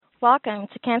Welcome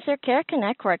to Cancer Care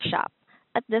Connect workshop.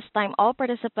 At this time, all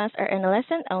participants are in a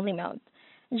listen-only mode.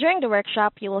 During the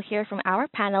workshop, you will hear from our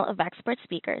panel of expert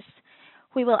speakers.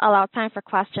 We will allow time for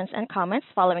questions and comments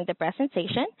following the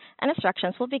presentation, and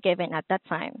instructions will be given at that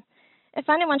time. If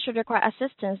anyone should require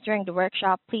assistance during the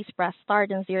workshop, please press star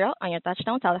then zero on your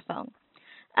touchtone telephone.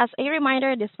 As a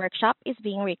reminder, this workshop is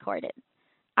being recorded.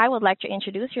 I would like to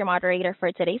introduce your moderator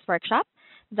for today's workshop,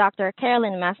 Dr.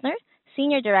 Carolyn Messner,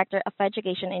 Senior Director of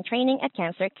Education and Training at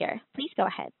Cancer Care. Please go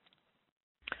ahead.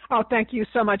 Oh, thank you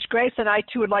so much, Grace. And I,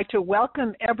 too, would like to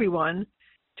welcome everyone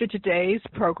to today's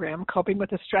program, Coping with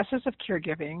the Stresses of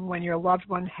Caregiving When Your Loved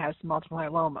One Has Multiple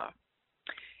Myeloma.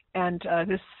 And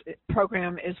this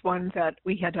program is one that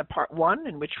we had a part one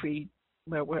in which we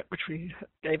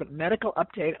gave a medical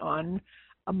update on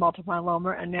multiple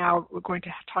myeloma, and now we're going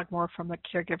to talk more from a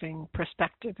caregiving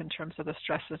perspective in terms of the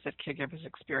stresses that caregivers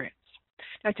experience.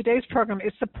 Now, today's program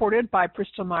is supported by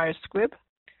Bristol Myers Squibb,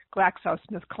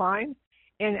 GlaxoSmithKline,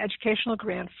 and an educational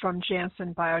grant from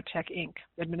Janssen Biotech, Inc.,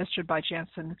 administered by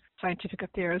Janssen Scientific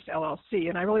Affairs, LLC.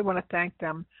 And I really want to thank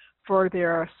them for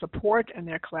their support and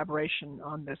their collaboration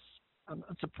on this, on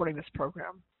supporting this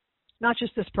program. Not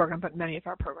just this program, but many of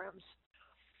our programs.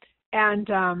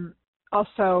 And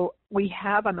also, we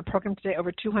have on the program today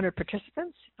over 200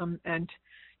 participants and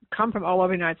come from all over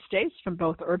the United States, from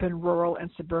both urban, rural,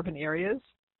 and suburban areas.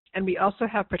 And we also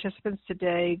have participants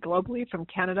today globally from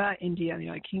Canada, India, and the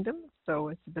United Kingdom. So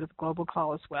it's a bit of a global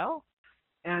call as well.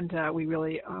 And we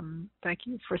really thank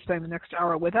you for spending the next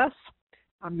hour with us.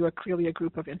 You are clearly a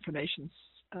group of information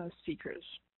seekers.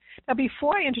 Now,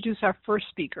 before I introduce our first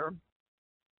speaker,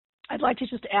 I'd like to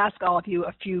just ask all of you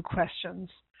a few questions.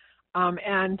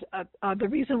 The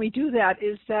reason we do that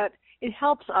is that it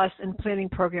helps us in planning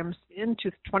programs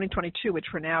into 2022, which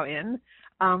we're now in.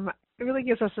 It really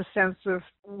gives us a sense of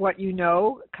what you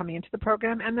know coming into the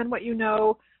program, and then what you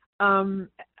know,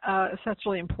 that's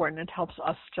really important. It helps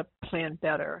us to plan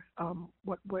better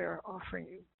what we're offering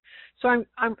you. So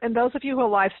and those of you who are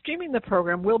live streaming the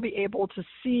program will be able to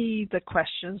see the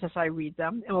questions as I read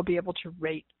them, and will be able to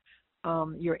rate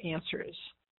your answers.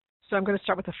 So I'm going to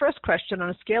start with the first question.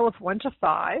 On a scale of 1 to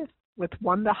 5, with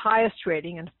 1 the highest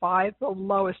rating and 5 the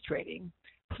lowest rating,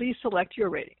 please select your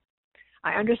rating.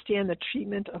 I understand the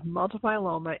treatment of multiple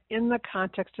myeloma in the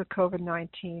context of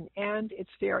COVID-19 and its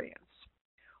variants.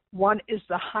 1 is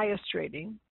the highest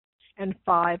rating and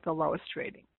 5 the lowest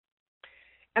rating.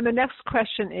 And the next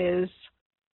question is,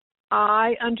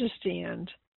 I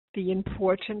understand the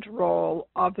important role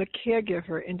of the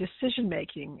caregiver in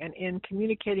decision-making and in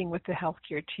communicating with the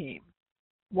healthcare team.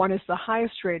 1 is the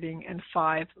highest rating and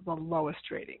 5 the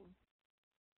lowest rating.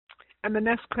 And the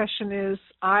next question is,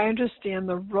 I understand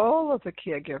the role of the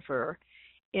caregiver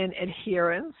in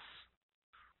adherence,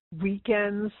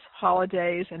 weekends,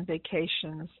 holidays, and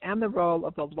vacations, and the role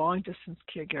of the long-distance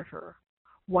caregiver.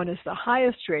 1 is the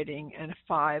highest rating and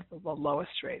 5 the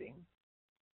lowest rating.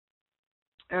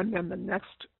 And then the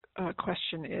next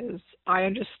question is, I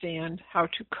understand how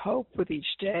to cope with each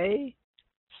day,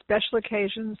 special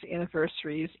occasions,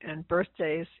 anniversaries, and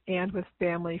birthdays, and with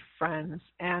family, friends,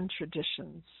 and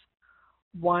traditions.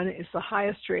 1 is the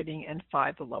highest rating and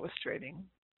 5 the lowest rating.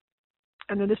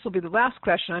 And then this will be the last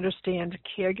question. I understand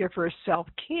caregiver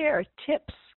self-care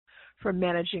tips for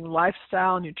managing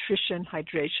lifestyle, nutrition,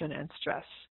 hydration, and stress.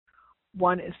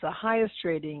 1 is the highest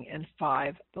rating and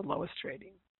 5 the lowest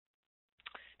rating.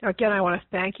 Now, again, I want to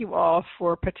thank you all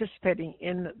for participating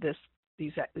in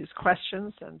these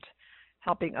questions and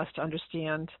helping us to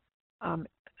understand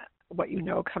what you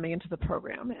know coming into the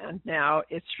program. And now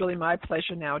it's really my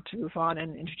pleasure now to move on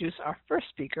and introduce our first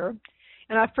speaker.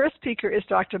 And our first speaker is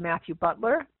Dr. Matthew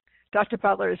Butler. Dr.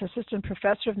 Butler is Assistant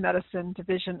Professor of Medicine,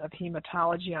 Division of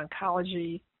Hematology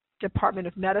Oncology, Department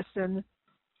of Medicine,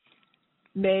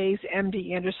 Mays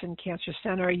MD Anderson Cancer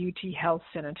Center, UT Health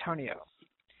San Antonio.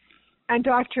 And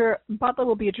Dr. Butler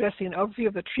will be addressing an overview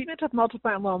of the treatment of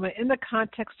multiple myeloma in the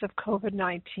context of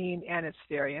COVID-19 and its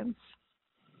variants,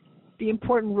 the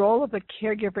important role of the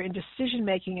caregiver in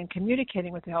decision-making and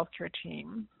communicating with the healthcare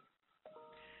team,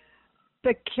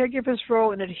 the caregiver's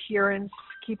role in adherence,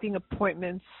 keeping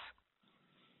appointments,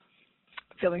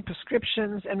 filling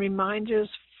prescriptions, and reminders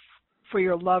for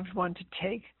your loved one to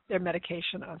take their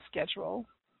medication on schedule.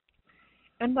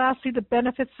 And lastly, the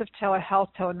benefits of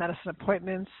telehealth, telemedicine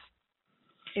appointments,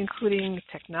 including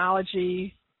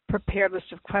technology, prepared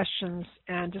list of questions,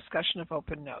 and discussion of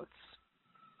open notes.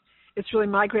 It's really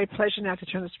my great pleasure now to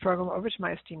turn this program over to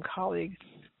my esteemed colleague,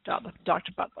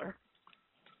 Dr. Butler.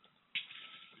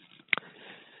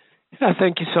 Yeah,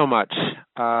 thank you so much.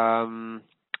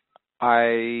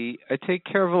 I take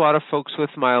care of a lot of folks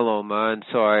with myeloma, and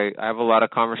so I have a lot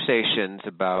of conversations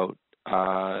about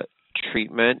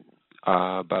treatment,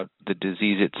 about the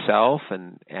disease itself,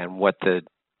 and what the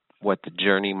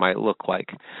journey might look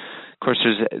like. Of course,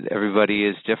 everybody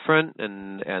is different,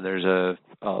 and there's a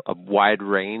wide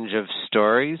range of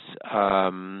stories.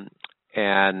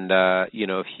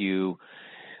 If you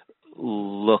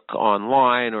look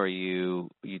online or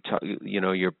you talk,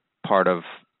 you're part of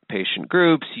patient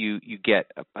groups, you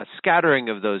get a scattering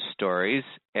of those stories,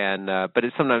 and but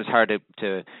it's sometimes hard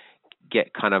to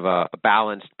get kind of a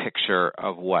balanced picture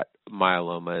of what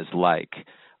myeloma is like,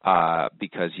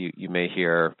 because you may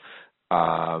hear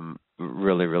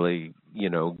really, really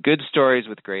good stories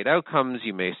with great outcomes.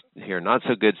 You may hear not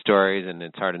so good stories, and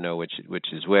it's hard to know which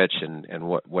is which, and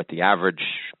what the average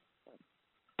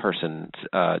person's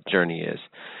journey is.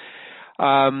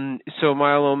 So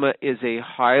myeloma is a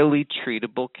highly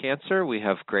treatable cancer. We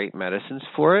have great medicines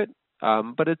for it,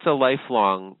 but it's a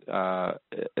lifelong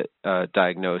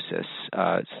diagnosis.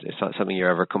 It's not something you're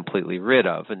ever completely rid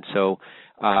of. And so,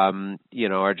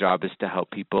 our job is to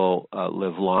help people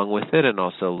live long with it and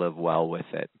also live well with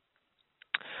it.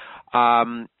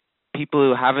 People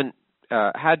who haven't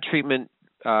had treatment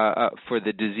for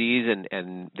the disease,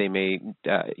 and they may,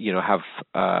 have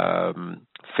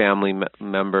family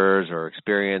members or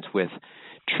experience with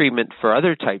treatment for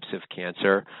other types of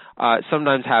cancer,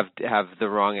 sometimes have the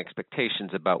wrong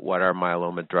expectations about what our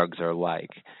myeloma drugs are like.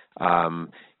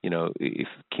 If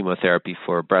chemotherapy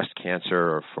for breast cancer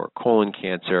or for colon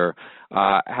cancer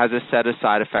has a set of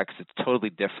side effects that's totally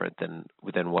different than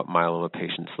what myeloma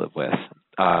patients live with.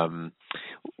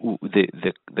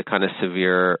 The kind of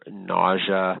severe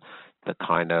nausea, the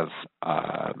kind of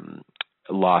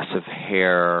loss of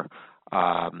hair,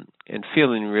 and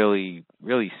feeling really,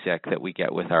 really sick that we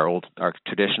get with our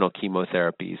traditional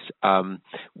chemotherapies.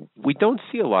 We don't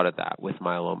see a lot of that with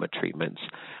myeloma treatments,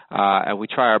 and we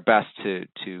try our best to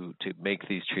make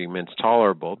these treatments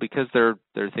tolerable, because they're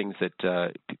things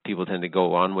that people tend to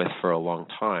go on with for a long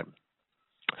time.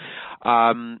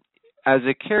 As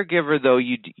a caregiver, though,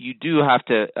 you do have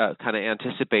to kind of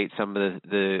anticipate some of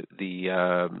the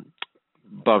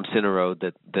bumps in the road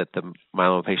that the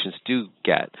myeloma patients do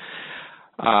get.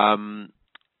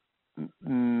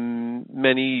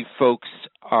 Many folks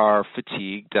are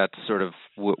fatigued. That's sort of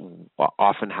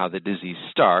often how the disease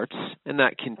starts, and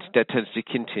that tends to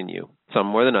continue. Some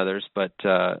more than others, but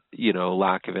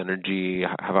lack of energy,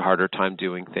 have a harder time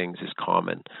doing things is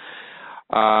common.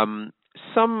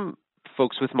 Some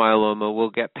folks with myeloma will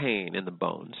get pain in the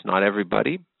bones. Not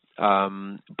everybody,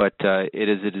 but it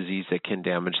is a disease that can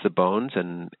damage the bones,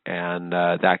 and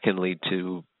that can lead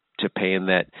to pain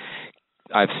that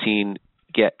I've seen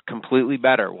get completely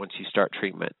better once you start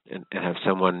treatment and have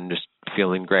someone just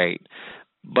feeling great.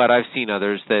 But I've seen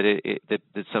others that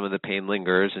some of the pain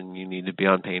lingers, and you need to be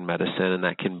on pain medicine, and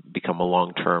that can become a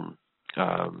long-term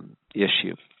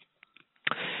issue.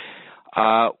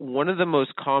 One of the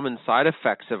most common side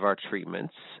effects of our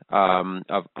treatments,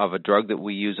 of a drug that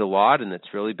we use a lot, and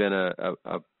it's really been an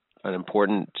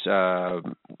important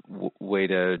way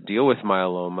to deal with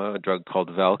myeloma, a drug called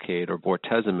Velcade or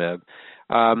bortezomib,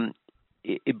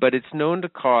 but it's known to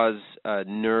cause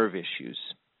nerve issues.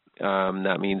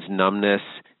 That means numbness,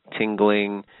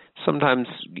 tingling, sometimes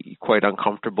quite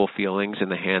uncomfortable feelings in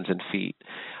the hands and feet.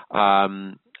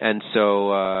 And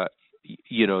so,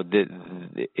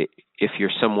 if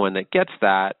you're someone that gets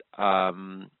that,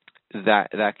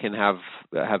 that can have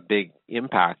big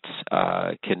impacts.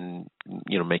 Can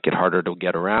make it harder to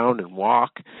get around and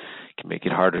walk. Can make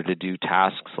it harder to do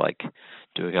tasks like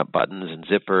doing up buttons and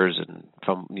zippers and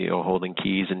holding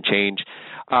keys and change.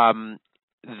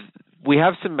 We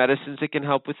have some medicines that can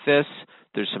help with this.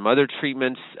 There's some other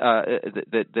treatments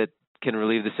that can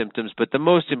relieve the symptoms, but the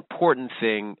most important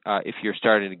thing, if you're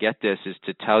starting to get this, is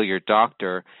to tell your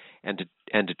doctor and to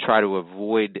try to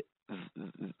avoid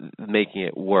making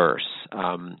it worse,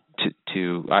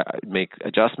 to make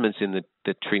adjustments in the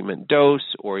treatment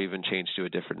dose, or even change to a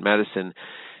different medicine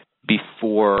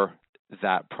before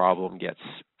that problem gets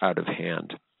out of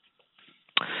hand.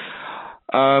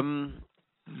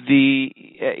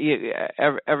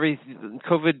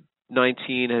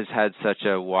 COVID-19 has had such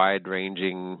a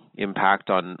wide-ranging impact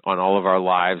on all of our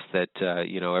lives that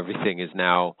everything is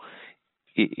now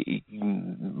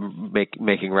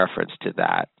making reference to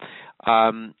that.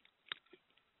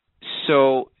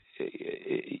 So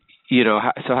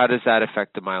how does that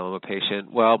affect the myeloma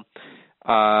patient? Well,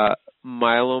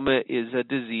 myeloma is a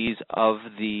disease of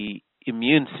the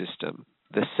immune system,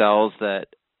 the cells that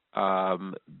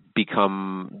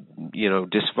become,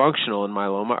 dysfunctional in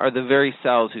myeloma are the very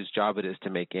cells whose job it is to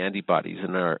make antibodies,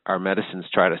 and our medicines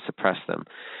try to suppress them.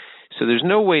 So there's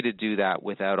no way to do that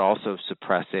without also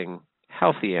suppressing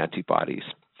healthy antibodies.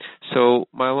 So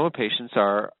myeloma patients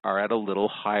are at a little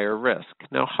higher risk.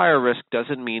 Now, higher risk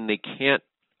doesn't mean they can't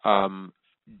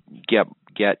get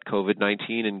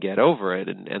COVID-19 and get over it,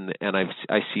 and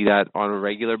I see that on a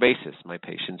regular basis. My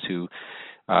patients who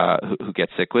get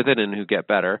sick with it and who get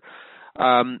better.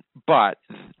 But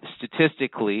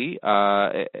statistically,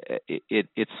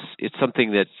 it's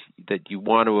something that you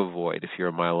want to avoid if you're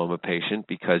a myeloma patient,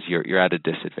 because you're at a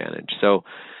disadvantage. So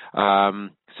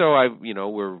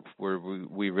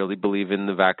we really believe in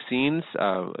the vaccines.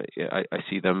 I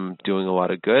see them doing a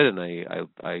lot of good, and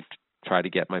I try to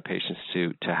get my patients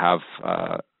to have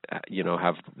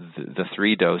the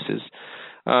 3 doses.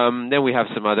 Then we have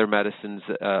some other medicines,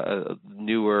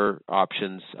 newer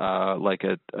options, like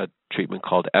a treatment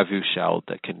called Evusheld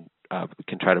that can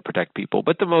try to protect people.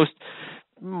 But the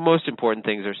most important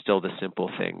things are still the simple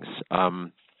things.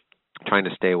 Trying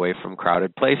to stay away from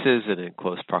crowded places and in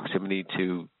close proximity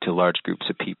to large groups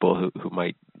of people who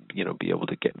might be able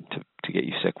to get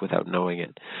you sick without knowing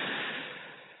it.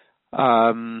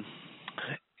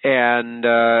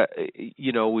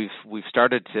 We've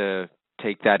started to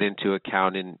take that into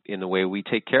account in the way we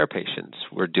take care of patients.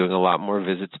 We're doing a lot more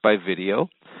visits by video.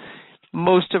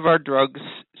 Most of our drugs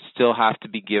still have to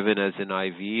be given as an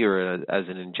IV or as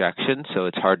an injection, so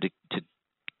it's hard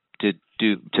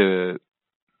to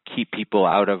keep people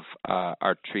out of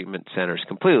our treatment centers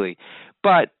completely.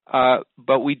 But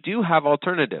we do have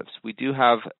alternatives. We do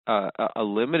have a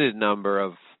limited number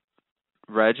of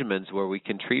regimens where we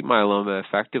can treat myeloma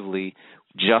effectively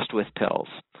just with pills.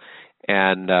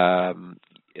 And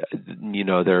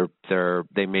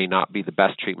they may not be the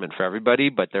best treatment for everybody,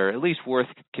 but they're at least worth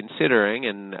considering.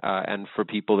 And for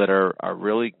people that are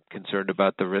really concerned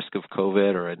about the risk of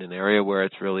COVID, or in an area where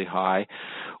it's really high,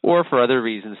 or for other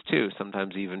reasons too.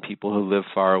 Sometimes even people who live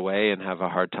far away and have a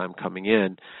hard time coming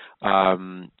in.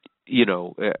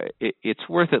 It's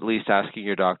worth at least asking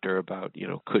your doctor about,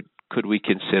 could we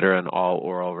consider an all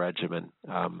oral regimen,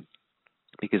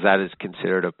 because that is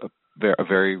considered a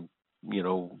very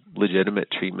legitimate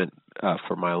treatment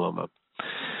for myeloma.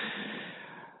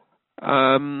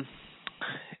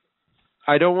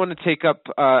 I don't want to take up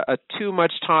too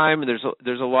much time. There's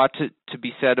a lot to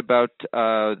be said about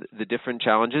the different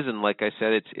challenges, and like I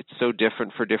said, it's so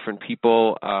different for different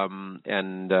people,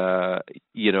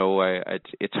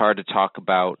 it's hard to talk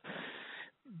about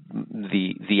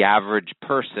the average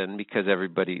person, because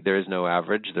there is no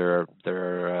average. There's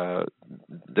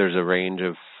a range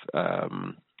of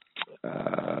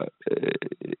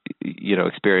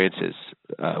experiences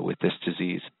with this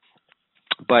disease.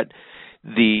 But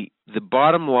the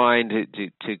bottom line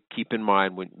to keep in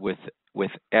mind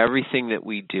with everything that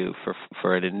we do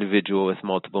for an individual with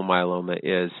multiple myeloma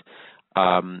is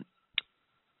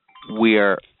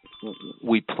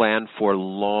we plan for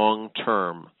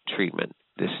long-term treatment.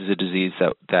 This is a disease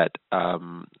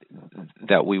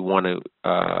that we want to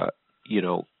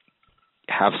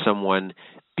have someone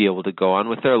be able to go on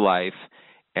with their life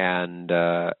and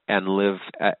live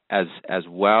as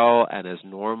well and as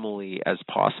normally as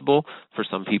possible. For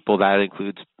some people, that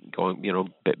includes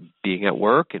being at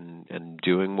work and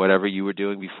doing whatever you were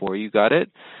doing before you got it.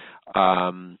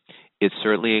 It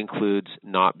certainly includes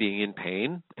not being in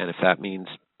pain, and if that means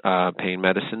pain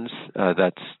medicines, there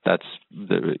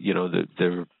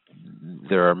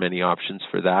are many options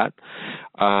for that.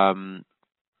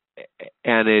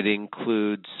 And it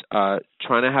includes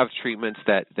trying to have treatments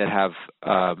that have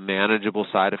manageable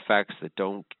side effects, that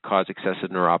don't cause excessive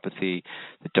neuropathy,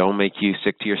 that don't make you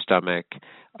sick to your stomach,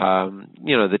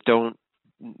 that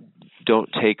don't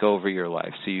take over your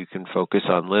life, so you can focus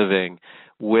on living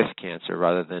with cancer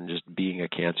rather than just being a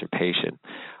cancer patient.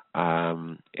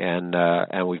 And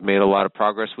we've made a lot of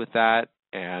progress with that,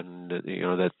 and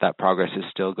that progress is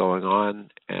still going on,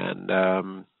 and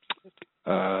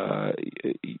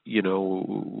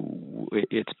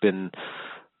it's been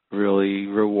really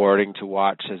rewarding to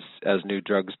watch as new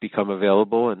drugs become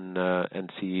available and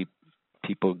see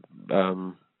people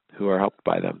who are helped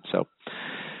by them.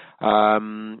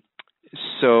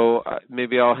 So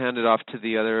maybe I'll hand it off to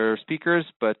the other speakers,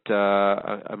 but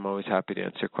I'm always happy to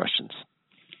answer questions.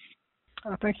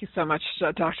 Thank you so much,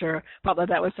 Dr. Butler.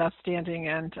 That was outstanding,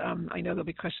 and I know there'll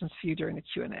be questions for you during the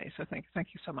Q&A, so thank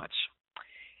you so much.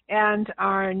 And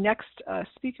our next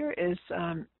speaker is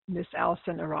Ms.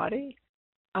 Allison Arati.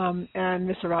 And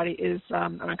Ms. Arati is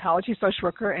an oncology social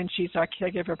worker, and she's our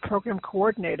caregiver program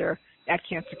coordinator at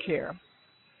Cancer Care.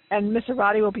 And Ms.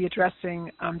 Arati will be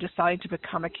addressing deciding to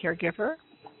become a caregiver,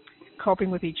 coping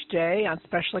with each day on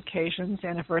special occasions,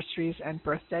 anniversaries, and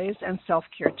birthdays, and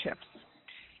self-care tips.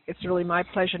 It's really my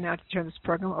pleasure now to turn this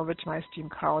program over to my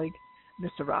esteemed colleague,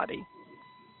 Ms. Arati.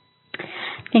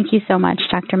 Thank you so much,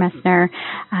 Dr. Messner.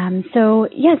 So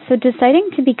deciding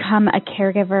to become a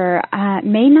caregiver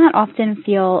may not often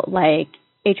feel like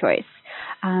a choice.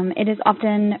 It is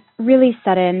often really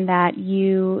sudden that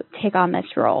you take on this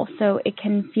role. So it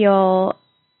can feel,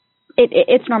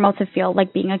 it's normal to feel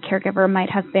like being a caregiver might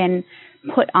have been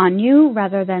put on you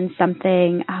rather than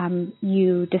something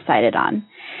you decided on.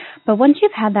 But once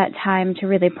you've had that time to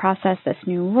really process this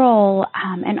new role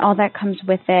and all that comes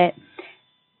with it,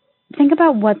 think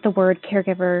about what the word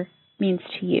caregiver means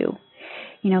to you.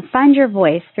 Find your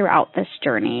voice throughout this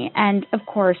journey. And of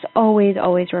course, always,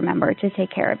 always remember to take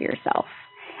care of yourself.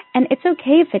 And it's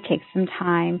okay if it takes some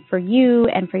time for you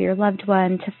and for your loved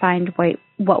one to find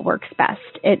what works best.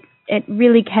 It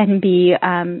really can be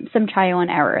some trial and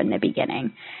error in the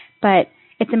beginning. But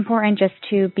it's important just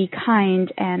to be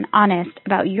kind and honest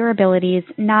about your abilities,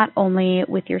 not only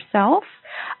with yourself,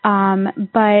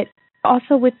 but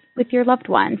also with your loved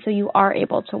one, so you are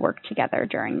able to work together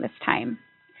during this time.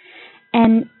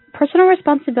 And personal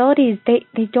responsibilities,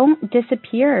 they don't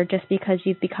disappear just because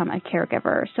you've become a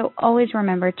caregiver. So always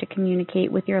remember to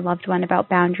communicate with your loved one about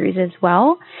boundaries as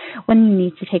well, when you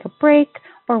need to take a break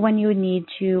or when you need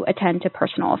to attend to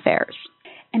personal affairs.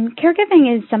 And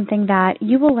caregiving is something that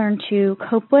you will learn to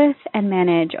cope with and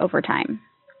manage over time.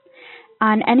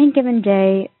 On any given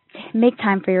day, make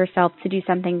time for yourself to do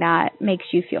something that makes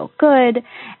you feel good,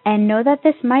 and know that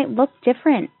this might look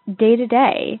different day to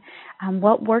day.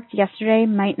 What worked yesterday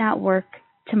might not work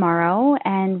tomorrow,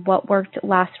 and what worked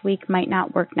last week might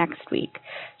not work next week.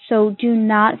 So do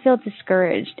not feel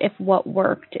discouraged if what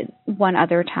worked one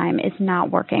other time is not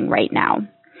working right now.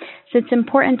 So it's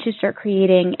important to start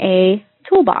creating a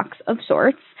toolbox of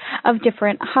sorts of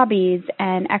different hobbies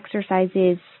and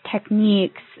exercises,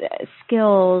 techniques,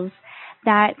 skills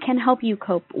that can help you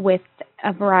cope with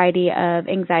a variety of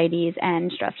anxieties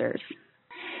and stressors.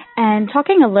 And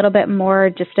talking a little bit more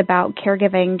just about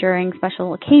caregiving during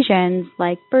special occasions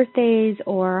like birthdays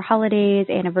or holidays,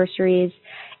 anniversaries,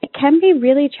 it can be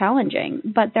really challenging,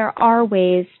 but there are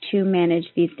ways to manage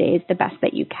these days the best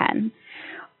that you can.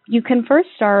 You can first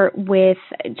start with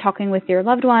talking with your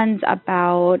loved one's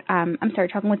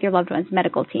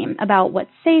medical team about what's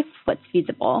safe, what's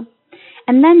feasible.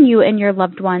 And then you and your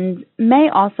loved ones may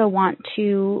also want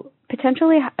to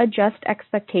potentially adjust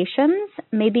expectations,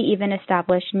 maybe even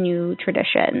establish new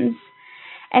traditions.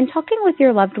 And talking with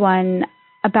your loved one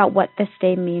about what this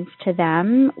day means to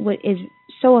them is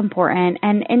so important,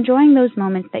 and enjoying those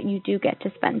moments that you do get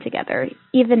to spend together,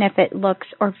 even if it looks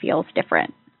or feels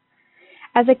different.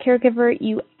 As a caregiver,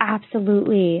 you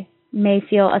absolutely may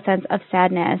feel a sense of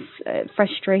sadness,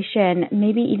 frustration,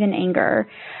 maybe even anger,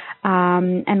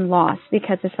 and loss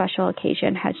because the special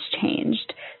occasion has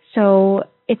changed. So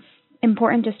it's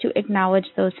important just to acknowledge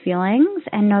those feelings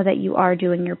and know that you are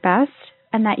doing your best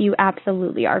and that you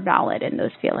absolutely are valid in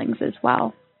those feelings as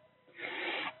well.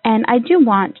 And I do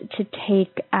want to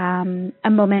take a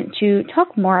moment to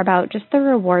talk more about just the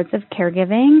rewards of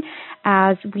caregiving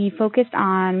as we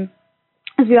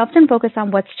often focus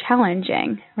on what's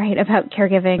challenging, right, about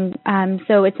caregiving.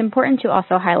 So it's important to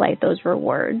also highlight those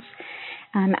rewards.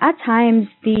 At times,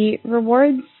 the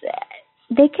rewards,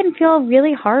 they can feel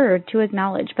really hard to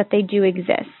acknowledge, but they do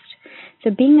exist.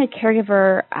 So being a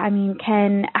caregiver,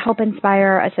 can help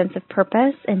inspire a sense of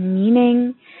purpose and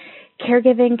meaning.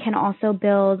 Caregiving can also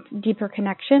build deeper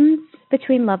connections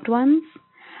between loved ones.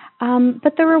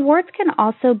 But the rewards can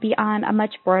also be on a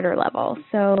much broader level.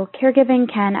 So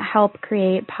caregiving can help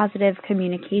create positive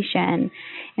communication,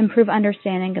 improve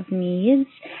understanding of needs,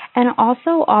 and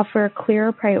also offer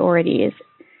clear priorities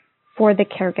for the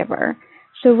caregiver.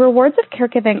 So rewards of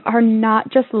caregiving are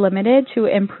not just limited to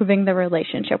improving the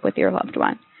relationship with your loved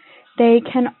one. They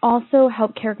can also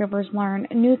help caregivers learn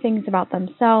new things about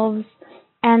themselves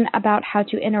and about how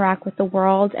to interact with the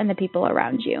world and the people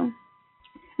around you.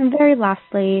 And very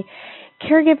lastly,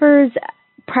 caregivers,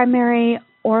 primary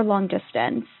or long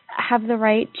distance, have the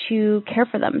right to care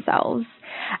for themselves.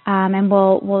 And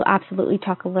we'll absolutely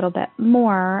talk a little bit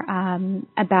more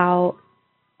about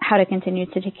how to continue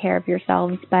to take care of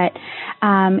yourselves. But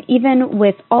even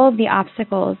with all of the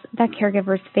obstacles that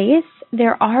caregivers face,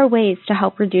 there are ways to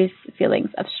help reduce feelings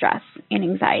of stress and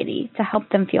anxiety to help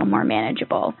them feel more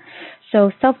manageable. So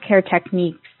self-care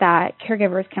techniques that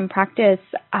caregivers can practice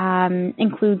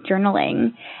include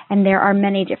journaling, and there are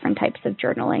many different types of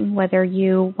journaling, whether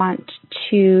you want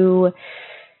to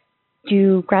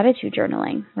do gratitude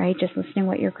journaling, right? Just listing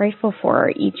what you're grateful for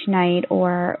each night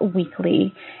or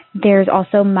weekly. There's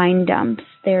also mind dumps.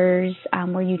 There's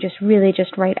where you just really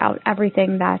just write out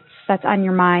everything that's on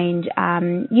your mind,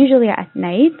 usually at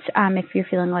night if you're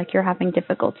feeling like you're having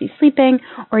difficulty sleeping,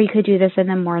 or you could do this in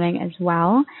the morning as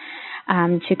well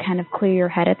to kind of clear your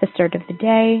head at the start of the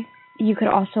day. You could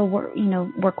also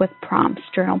work with prompts,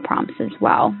 journal prompts as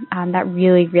well. That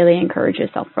really, really encourages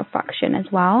self-reflection as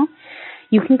well.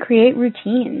 You can create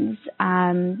routines.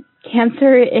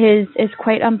 Cancer is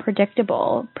quite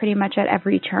unpredictable pretty much at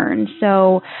every turn.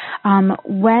 So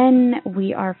when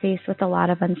we are faced with a lot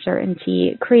of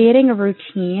uncertainty, creating a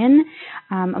routine,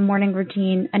 a morning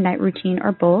routine, a night routine,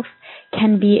 or both,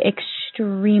 can be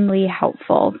extremely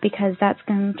helpful, because that's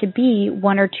going to be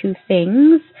one or two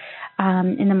things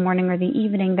in the morning or the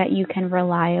evening that you can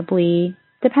reliably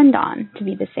depend on to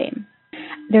be the same.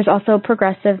 There's also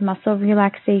progressive muscle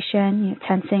relaxation,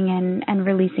 tensing and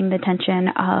releasing the tension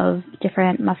of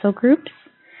different muscle groups.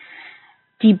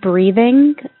 Deep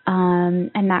breathing,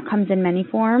 and that comes in many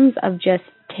forms of just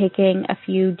taking a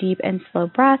few deep and slow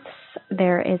breaths.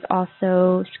 There is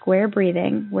also square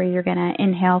breathing, where you're going to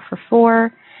inhale for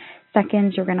 4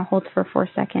 seconds, you're going to hold for 4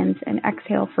 seconds, and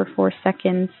exhale for 4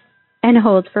 seconds, and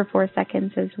hold for 4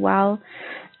 seconds as well.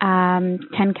 10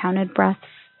 counted breaths.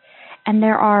 And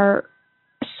there are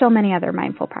so many other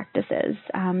mindful practices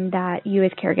that you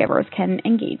as caregivers can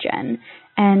engage in.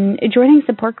 And joining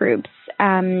support groups,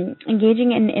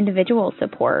 engaging in individual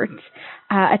support,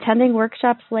 attending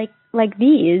workshops like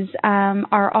these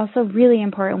are also really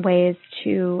important ways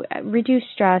to reduce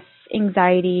stress,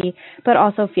 anxiety, but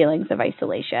also feelings of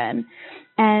isolation.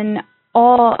 And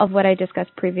all of what I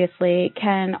discussed previously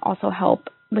can also help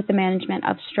with the management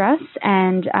of stress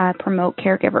and promote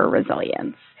caregiver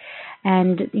resilience.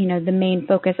 And, the main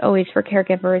focus always for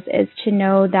caregivers is to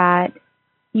know that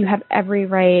you have every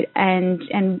right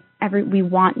and we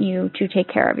want you to take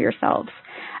care of yourselves.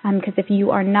 Because if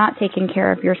you are not taking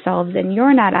care of yourselves and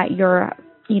you're not at your,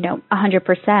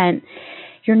 100%,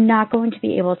 you're not going to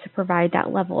be able to provide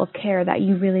that level of care that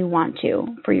you really want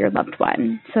to for your loved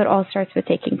one. So it all starts with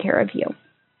taking care of you.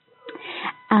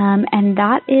 And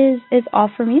that is all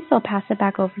for me. So I'll pass it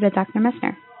back over to Dr.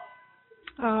 Messner.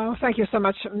 Oh, thank you so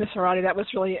much, Ms. Arati. That was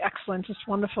really excellent. Just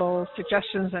wonderful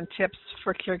suggestions and tips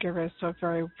for caregivers. So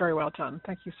very, very well done.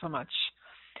 Thank you so much.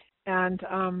 And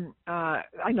I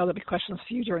know there'll be questions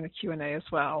for you during the Q&A as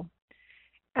well.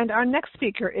 And our next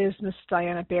speaker is Ms.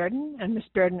 Diana Bearden. And Ms.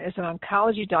 Bearden is an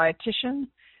oncology dietitian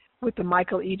with the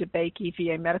Michael E. DeBakey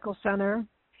VA Medical Center.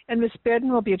 And Ms.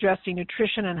 Bearden will be addressing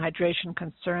nutrition and hydration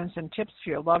concerns and tips for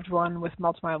your loved one with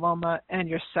multiple myeloma and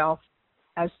yourself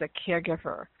as the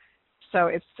caregiver. So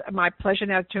it's my pleasure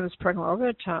now to turn this program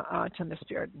over to Ms.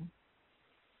 Bearden.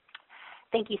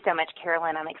 Thank you so much,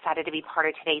 Carolyn. I'm excited to be part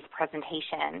of today's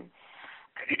presentation.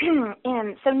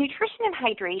 And so nutrition and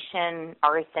hydration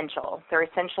are essential. They're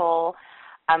essential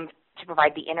to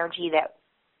provide the energy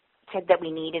that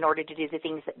we need in order to do the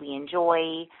things that we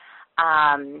enjoy.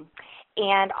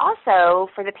 And also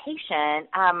for the patient,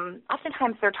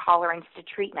 oftentimes their tolerance to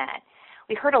treatment.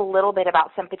 We heard a little bit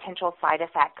about some potential side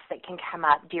effects that can come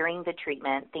up during the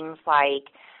treatment, things like,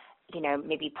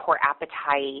 maybe poor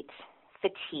appetite,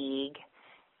 fatigue,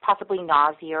 possibly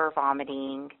nausea or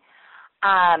vomiting.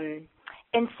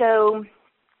 And so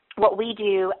what we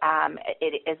do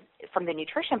is from the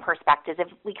nutrition perspective,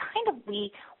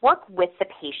 we work with the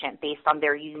patient based on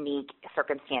their unique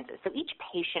circumstances. So each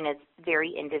patient is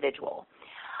very individual.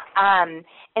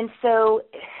 And so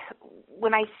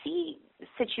when I see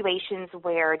situations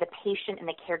where the patient and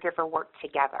the caregiver work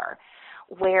together,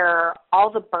 where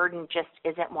all the burden just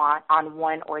isn't on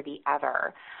one or the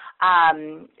other,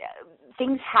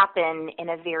 things happen in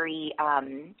a very,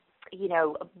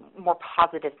 more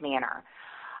positive manner.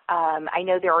 I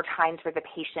know there are times where the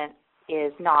patient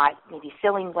is not maybe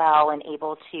feeling well and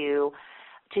able to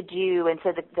do, and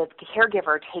so the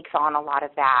caregiver takes on a lot of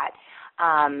that.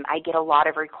 I get a lot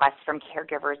of requests from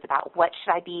caregivers about what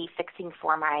should I be fixing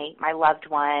for my loved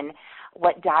one,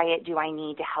 what diet do I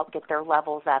need to help get their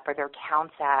levels up or their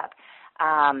counts up.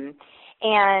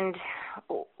 And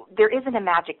there isn't a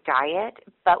magic diet,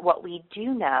 but what we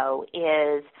do know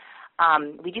is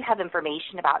we do have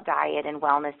information about diet and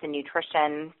wellness and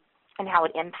nutrition and how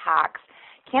it impacts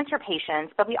cancer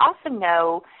patients, but we also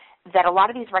know that a lot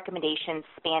of these recommendations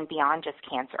span beyond just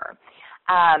cancer.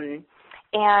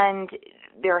 And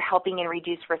they're helping in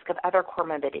reduce risk of other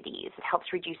comorbidities. It helps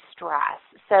reduce stress.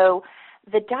 So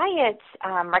the diet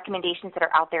recommendations that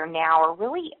are out there now are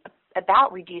really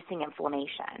about reducing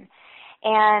inflammation.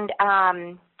 And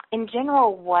in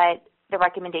general, what the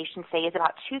recommendations say is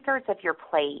about 2/3 of your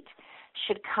plate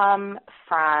should come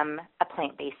from a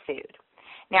plant-based food.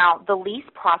 Now, the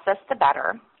least processed, the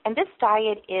better. And this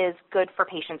diet is good for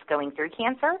patients going through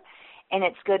cancer, and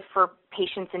it's good for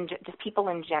patients and just people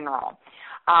in general.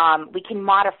 We can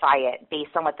modify it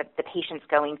based on what the patient's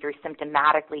going through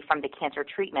symptomatically from the cancer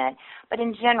treatment, but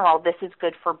in general, this is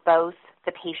good for both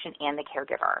the patient and the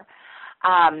caregiver.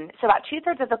 So about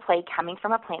 2/3 of the plate coming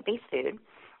from a plant-based food,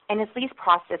 and as least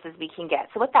processed as we can get.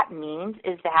 So what that means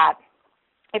is that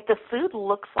if the food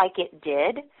looks like it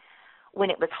did when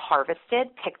it was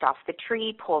harvested, picked off the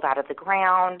tree, pulled out of the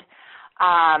ground,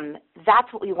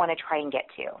 that's what we want to try and get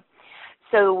to.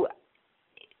 So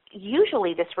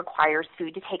usually this requires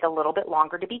food to take a little bit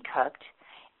longer to be cooked,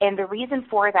 and the reason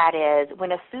for that is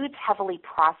when a food's heavily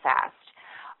processed,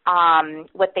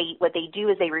 what they do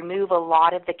is they remove a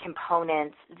lot of the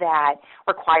components that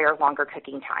require longer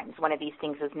cooking times. One of these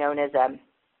things is known as an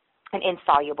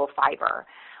insoluble fiber.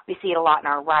 We see it a lot in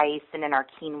our rice and in our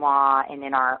quinoa and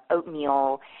in our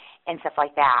oatmeal and stuff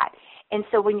like that. And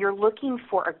so when you're looking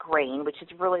for a grain, which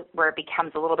is really where it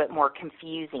becomes a little bit more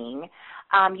confusing,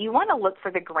 you want to look for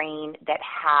the grain that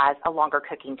has a longer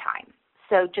cooking time.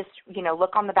 So just,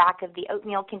 look on the back of the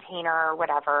oatmeal container or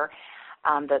whatever,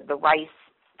 the rice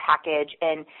package,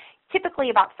 and typically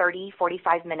about 30,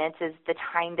 45 minutes is the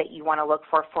time that you want to look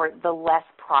for the less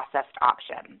processed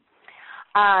option.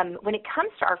 When it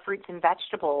comes to our fruits and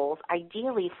vegetables,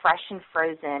 ideally fresh and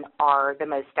frozen are the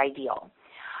most ideal.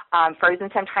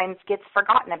 Frozen sometimes gets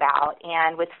forgotten about,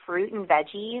 and with fruit and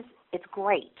veggies, it's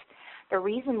great. The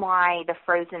reason why the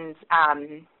frozen's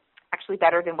actually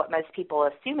better than what most people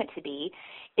assume it to be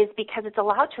is because it's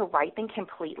allowed to ripen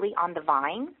completely on the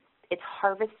vine. It's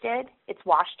harvested, it's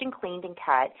washed and cleaned and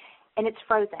cut, and it's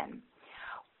frozen.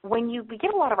 When we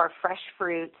get a lot of our fresh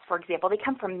fruits, for example, they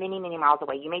come from many, many miles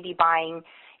away. You may be buying,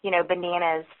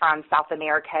 bananas from South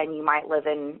America, and you might live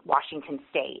in Washington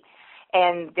State.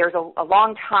 And there's a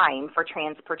long time for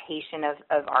transportation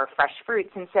of our fresh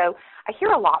fruits. And so I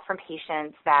hear a lot from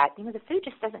patients that, the food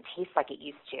just doesn't taste like it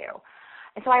used to.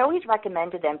 And so I always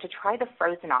recommend to them to try the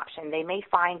frozen option. They may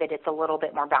find that it's a little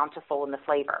bit more bountiful in the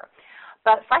flavor.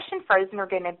 But fresh and frozen are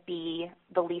going to be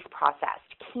the least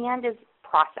processed. Canned is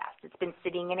processed. It's been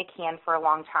sitting in a can for a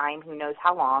long time, who knows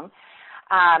how long,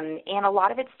 and a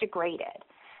lot of it's degraded.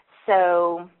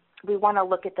 So we want to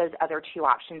look at those other two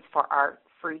options for our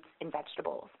fruits and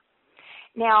vegetables.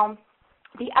 Now,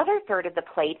 the other third of the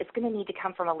plate is going to need to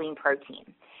come from a lean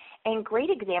protein. And great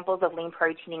examples of lean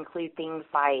protein include things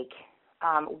like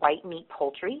white meat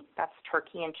poultry, that's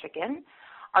turkey and chicken,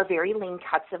 are very lean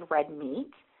cuts of red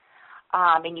meat.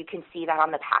 And you can see that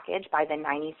on the package by the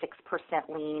 96%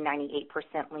 lean,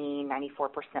 98% lean,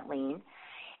 94% lean.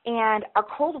 And our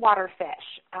cold water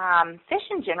fish. Fish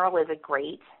in general is a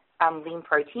great lean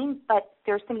protein, but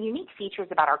there's some unique features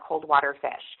about our cold water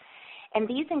fish. And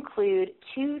these include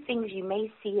two things you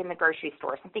may see in the grocery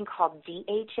store, something called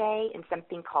DHA and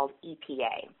something called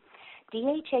EPA.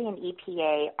 DHA and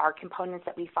EPA are components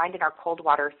that we find in our cold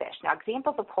water fish. Now,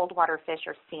 examples of cold water fish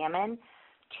are salmon,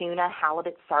 tuna,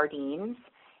 halibut, sardines,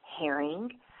 herring.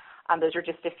 Those are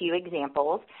just a few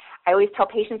examples. I always tell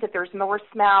patients if there's more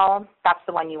smell, that's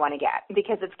the one you want to get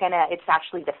because it's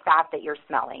actually the fat that you're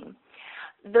smelling.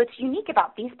 What's unique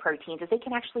about these proteins is they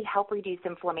can actually help reduce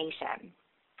inflammation,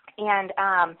 and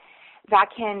that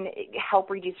can help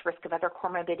reduce risk of other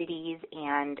comorbidities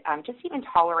and just even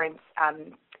tolerance,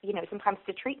 sometimes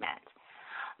to treatment.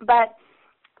 But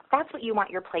that's what you want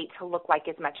your plate to look like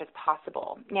as much as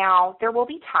possible. Now, there will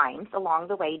be times along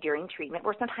the way during treatment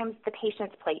where sometimes the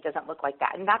patient's plate doesn't look like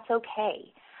that, and that's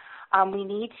okay. We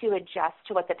need to adjust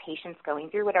to what the patient's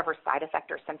going through, whatever side effect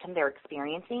or symptom they're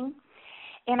experiencing.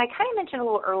 And I kind of mentioned a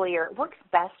little earlier, it works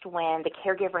best when the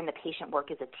caregiver and the patient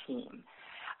work as a team.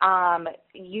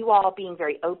 You all being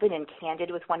very open and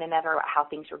candid with one another about how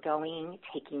things are going,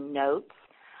 taking notes,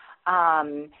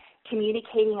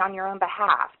 communicating on your own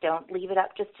behalf. Don't leave it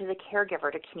up just to the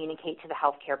caregiver to communicate to the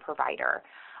healthcare provider.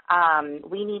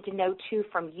 We need to know, too,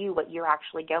 from you what you're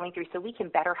actually going through so we can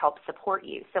better help support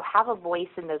you. So have a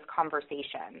voice in those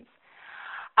conversations.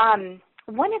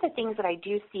 One of the things that I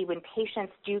do see when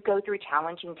patients do go through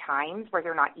challenging times where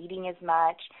they're not eating as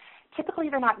much, typically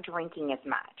they're not drinking as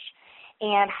much.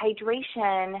 And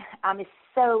hydration is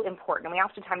so important, and we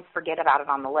oftentimes forget about it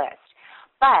on the list.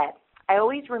 But I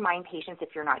always remind patients if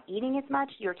you're not eating as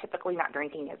much, you're typically not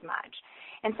drinking as much.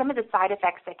 And some of the side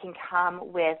effects that can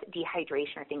come with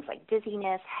dehydration are things like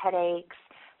dizziness, headaches.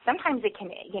 Sometimes it can,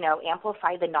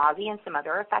 amplify the nausea and some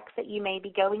other effects that you may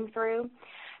be going through.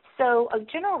 So a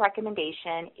general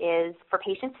recommendation is for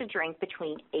patients to drink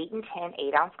between 8 and 10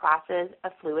 8-ounce glasses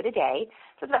of fluid a day,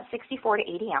 so it's about 64 to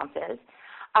 80 ounces.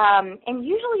 And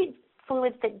usually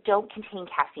fluids that don't contain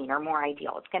caffeine are more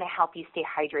ideal. It's going to help you stay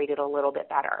hydrated a little bit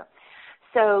better.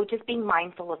 So just being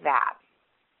mindful of that.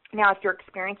 Now, if you're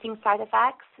experiencing side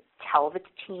effects, tell the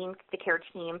care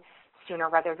team sooner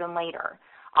rather than later.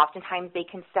 Oftentimes they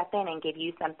can step in and give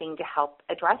you something to help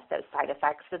address those side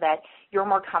effects so that you're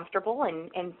more comfortable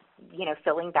and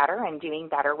feeling better and doing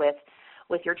better with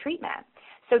your treatment.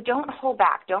 So don't hold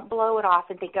back. Don't blow it off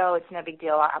and think, oh, it's no big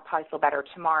deal. I'll probably feel better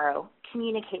tomorrow.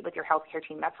 Communicate with your healthcare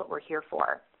team. That's what we're here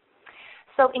for.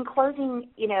 So in closing,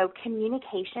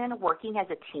 communication, working as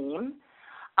a team,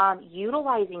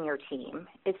 utilizing your team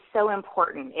is so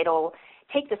important. It'll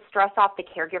take the stress off the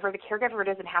caregiver. The caregiver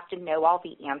doesn't have to know all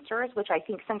the answers, which I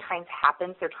think sometimes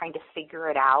happens. They're trying to figure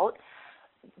it out.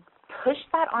 Push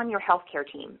that on your healthcare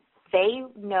team. They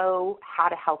know how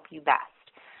to help you best.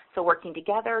 So working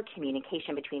together,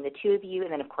 communication between the two of you,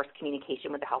 and then, of course,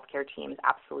 communication with the healthcare team is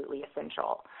absolutely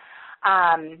essential.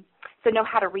 So know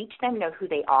how to reach them, know who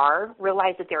they are,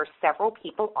 realize that there are several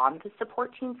people on the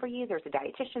support team for you. There's a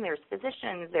dietitian, there's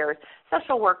physicians, there's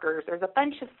social workers, there's a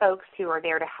bunch of folks who are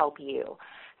there to help you.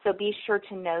 So be sure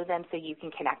to know them so you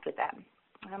can connect with them.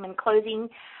 In closing,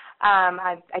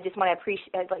 I just want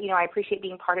to I appreciate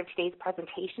being part of today's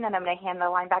presentation, and I'm going to hand the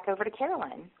line back over to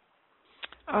Carolyn.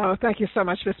 Oh, thank you so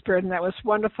much, Ms. Burden. That was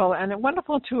wonderful, and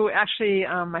wonderful to actually,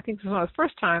 I think this is one of the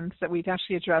first times that we've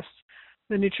actually addressed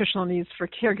the nutritional needs for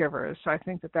caregivers. So I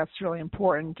think that that's really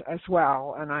important as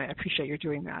well, and I appreciate your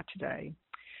doing that today.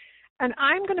 And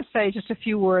I'm going to say just a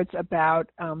few words about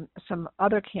some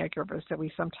other caregivers that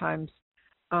we sometimes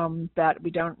that we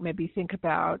don't maybe think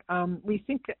about. We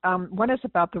think one is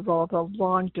about the role of a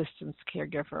long-distance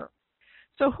caregiver.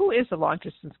 So who is a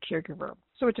long-distance caregiver?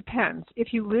 So it depends.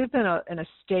 If you live in a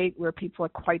state where people are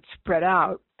quite spread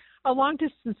out, a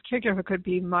long-distance caregiver could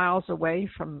be miles away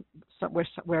from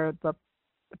where the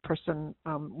person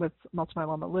with multiple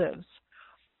myeloma lives.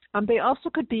 They also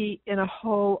could be in a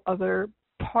whole other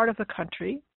part of the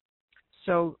country,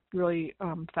 so really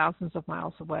thousands of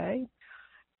miles away,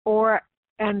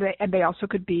 and they also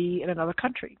could be in another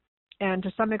country. And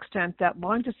to some extent, that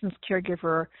long-distance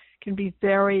caregiver can be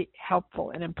very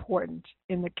helpful and important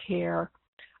in the care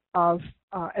of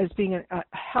as being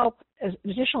as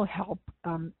additional help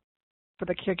for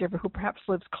the caregiver who perhaps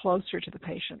lives closer to the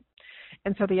patient.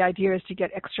 And so the idea is to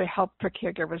get extra help for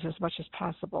caregivers as much as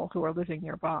possible who are living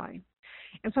nearby.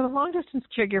 And so the long-distance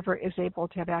caregiver is able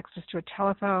to have access to a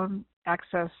telephone,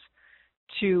 access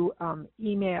to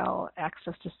email,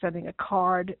 access to sending a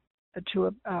card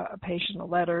to a patient, a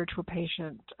letter to a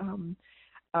patient,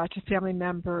 to family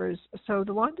members. So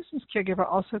the long-distance caregiver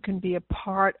also can be a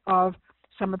part of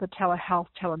some of the telehealth,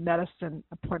 telemedicine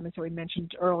appointments that we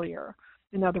mentioned earlier.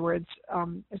 In other words,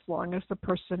 as long as the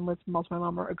person with multiple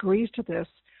myeloma agrees to this,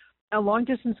 a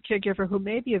long-distance caregiver who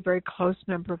may be a very close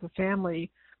member of the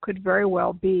family could very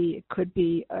well be, it could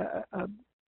be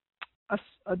a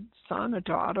son, a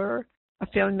daughter, a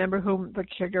family member whom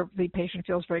the patient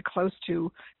feels very close to.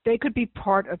 They could be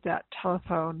part of that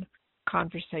telephone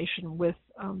conversation with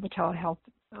the telehealth,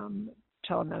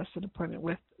 telemedicine appointment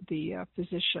with the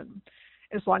physician,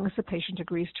 as long as the patient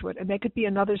agrees to it. And they could be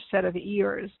another set of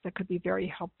ears that could be very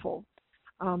helpful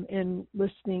in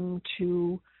listening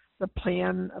to the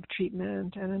plan of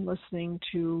treatment and in listening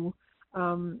to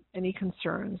any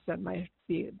concerns that might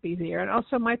be there, and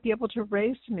also might be able to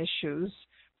raise some issues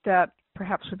that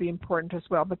perhaps would be important as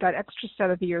well. But that extra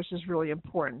set of ears is really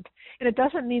important. And it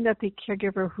doesn't mean that the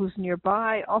caregiver who's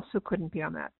nearby also couldn't be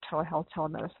on that telehealth,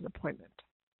 telemedicine appointment.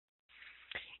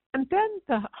 And then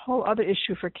the whole other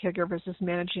issue for caregivers is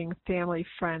managing family,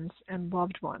 friends, and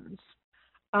loved ones,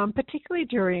 particularly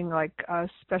during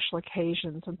special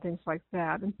occasions and things like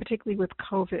that, and particularly with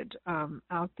COVID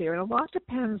out there. And a lot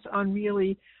depends on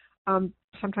really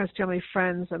sometimes family,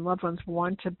 friends, and loved ones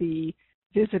want to be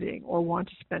visiting or want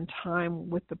to spend time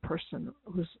with the person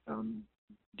who's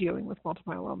dealing with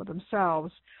multiple myeloma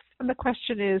themselves. And the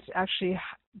question is actually,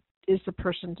 is the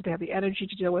person, do they have the energy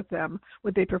to deal with them?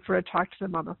 Would they prefer to talk to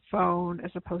them on the phone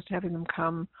as opposed to having them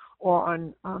come, or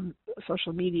on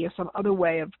social media, some other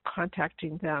way of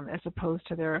contacting them as opposed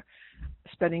to their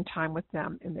spending time with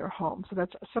them in their home? So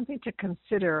that's something to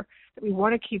consider, that we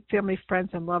want to keep family, friends,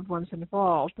 and loved ones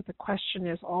involved, but the question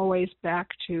is always back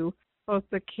to both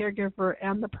the caregiver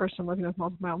and the person living with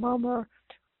multiple myeloma.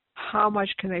 How much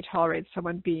can they tolerate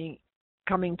someone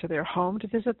coming to their home to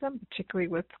visit them, particularly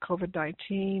with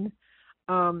COVID-19,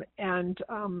 and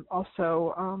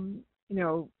also,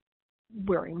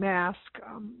 wearing masks,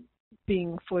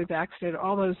 being fully vaccinated.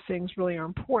 All those things really are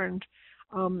important.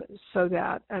 So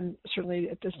that, and certainly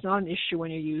it's not an issue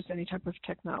when you use any type of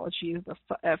technology,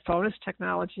 the phone is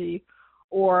technology,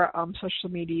 or social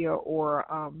media, or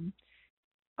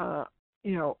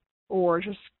or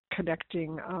just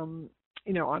connecting,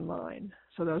 online.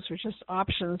 So those are just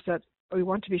options that we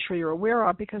want to be sure you're aware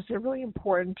of, because they're really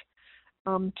important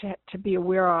to be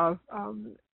aware of,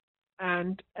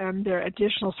 and there are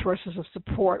additional sources of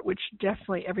support which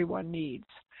definitely everyone needs.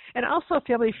 And also,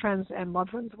 family, friends, and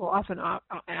loved ones will often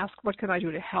ask, what can I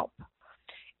do to help?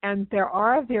 And there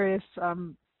are various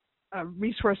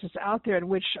resources out there in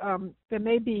which there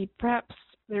may be, perhaps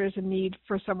there is a need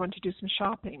for someone to do some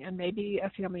shopping, and maybe a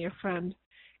family or friend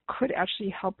could actually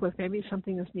help with, maybe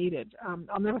something is needed.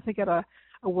 I'll never forget a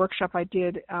workshop I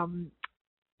did, it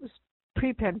was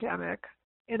pre-pandemic,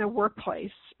 in a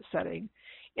workplace setting,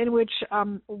 in which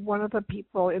one of the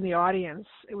people in the audience,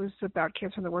 it was about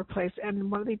cancer in the workplace,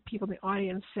 and one of the people in the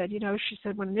audience said, she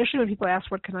said, when people asked,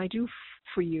 what can I do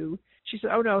for you? She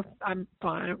said, oh no, I'm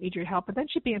fine, I don't need your help. But then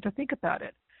she began to think about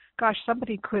it. Gosh,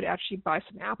 somebody could actually buy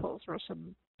some apples, or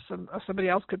somebody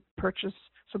else could purchase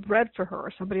some bread for her,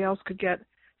 or somebody else could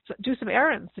do some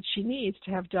errands that she needs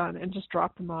to have done and just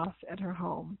drop them off at her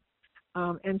home.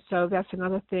 And so that's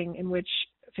another thing in which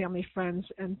family, friends,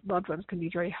 and loved ones can be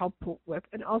very helpful with,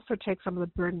 and also take some of the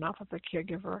burden off of the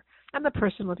caregiver and the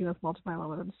person living with multiple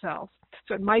myeloma themselves.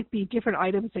 So it might be different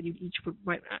items that you each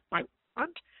might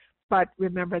want, but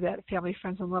remember that family,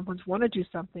 friends, and loved ones want to do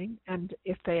something, and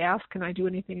if they ask, can I do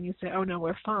anything, and you say, oh no,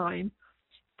 we're fine,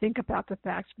 think about the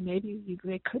fact maybe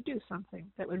they could do something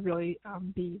that would really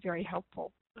be very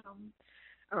helpful.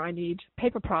 Or I need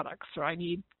paper products, or I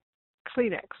need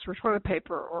Kleenex, or toilet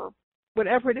paper, or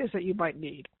whatever it is that you might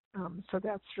need. So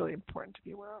that's really important to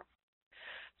be aware of.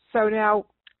 So now,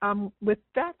 with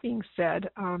that being said,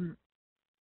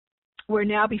 we're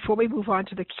now, before we move on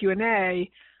to the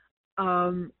Q&A,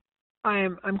 I'm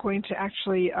going to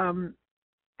actually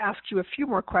ask you a few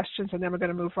more questions, and then we're going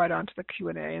to move right on to the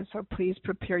Q&A. And so please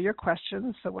prepare your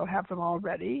questions, so we'll have them all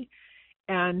ready.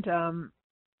 And I'm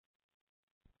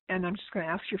just going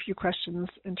to ask you a few questions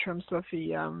in terms of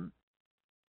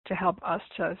to help us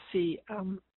to see,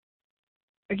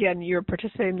 again, your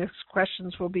participating in these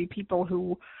questions will be people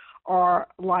who are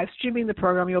live streaming the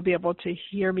program. You'll be able to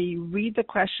hear me read the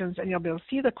questions, and you'll be able to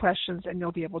see the questions, and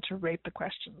you'll be able to rate the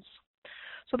questions.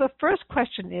 So the first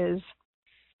question is,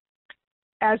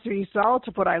 as a result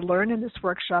of what I learned in this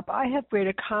workshop, I have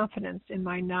greater confidence in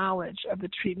my knowledge of the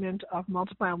treatment of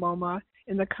multiple myeloma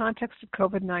in the context of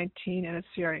COVID-19 and its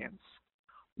variants.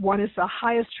 1 is the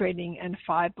highest rating and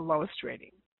 5 the lowest rating.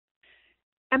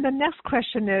 And the next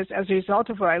question is, as a result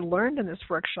of what I learned in this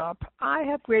workshop, I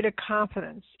have greater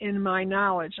confidence in my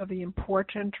knowledge of the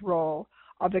important role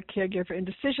of the caregiver in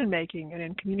decision-making and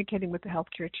in communicating with the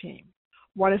healthcare team.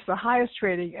 1 is the highest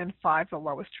rating and 5 the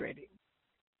lowest rating.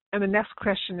 And the next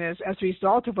question is, as a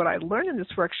result of what I learned in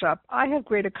this workshop, I have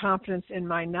greater confidence in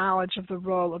my knowledge of the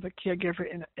role of the caregiver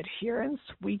in adherence,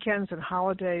 weekends and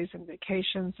holidays and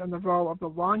vacations, and the role of the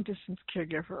long-distance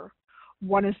caregiver.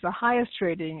 1 is the highest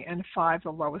rating and 5 the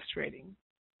lowest rating.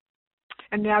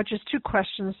 And now just 2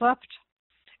 questions left.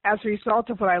 As a result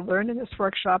of what I learned in this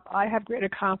workshop, I have greater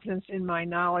confidence in my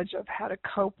knowledge of how to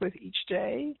cope with each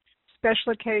day,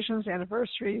 special occasions,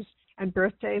 anniversaries, and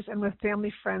birthdays, and with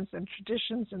family, friends, and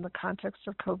traditions in the context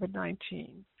of COVID-19.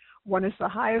 1 is the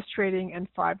highest rating and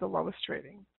 5 the lowest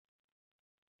rating.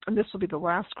 And this will be the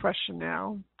last question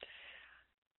now.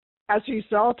 As a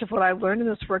result of what I learned in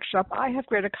this workshop, I have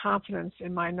greater confidence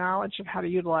in my knowledge of how to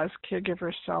utilize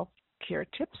caregiver self-care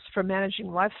tips for managing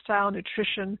lifestyle,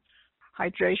 nutrition,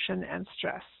 hydration, and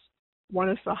stress. 1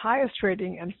 is the highest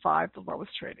rating and 5 the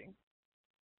lowest rating.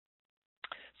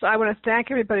 So I want to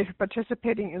thank everybody for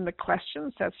participating in the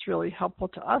questions. That's really helpful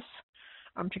to us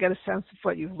to get a sense of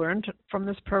what you've learned from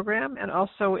this program, and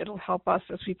also it'll help us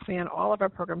as we plan all of our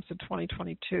programs in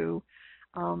 2022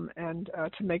 and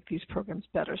to make these programs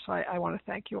better. So I want to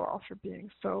thank you all for being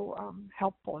so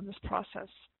helpful in this process.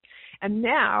 And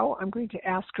now I'm going to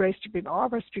ask Grace to bring all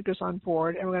of our speakers on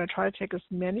board, and we're going to try to take as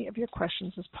many of your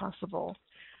questions as possible.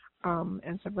 And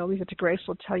so I'm going to leave it to Grace.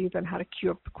 We'll tell you then how to queue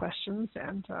up the questions,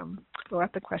 and we'll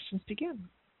let the questions begin.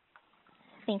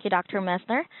 Thank you, Dr.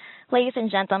 Messner. Ladies and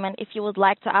gentlemen, if you would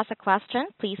like to ask a question,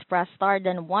 please press star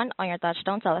then 1 on your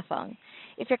touchtone telephone.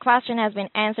 If your question has been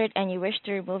answered and you wish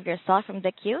to remove yourself from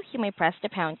the queue, you may press the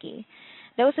pound key.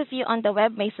 Those of you on the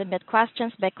web may submit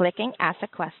questions by clicking Ask a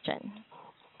Question.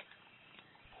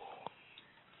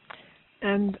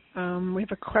 And we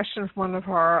have a question from one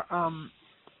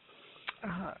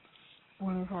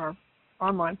of our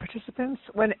online participants,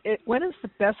 when is the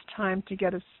best time to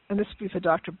get and this would be for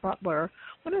Dr. Butler,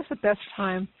 when is the best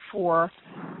time for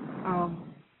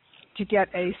to get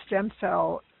a stem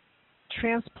cell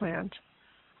transplant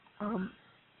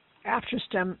after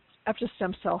stem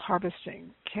cell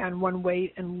harvesting? Can one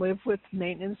wait and live with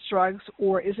maintenance drugs,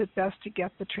 or is it best to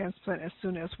get the transplant as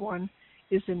soon as one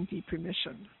is in deep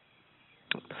remission?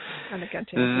 And again,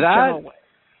 to general way.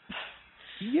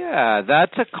 Yeah,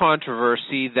 that's a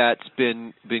controversy that's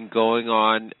been going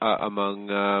on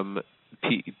among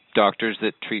doctors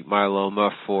that treat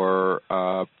myeloma for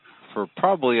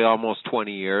probably almost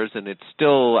 20 years, and it's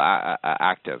still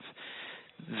active.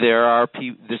 There are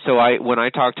so when I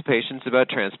talk to patients about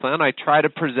transplant, I try to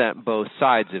present both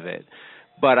sides of it,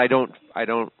 but I'm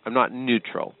not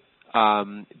neutral,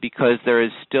 because there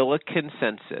is still a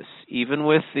consensus, even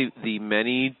with the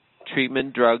many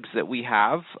treatment drugs that we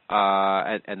have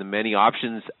and the many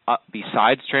options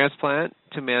besides transplant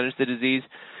to manage the disease.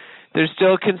 There's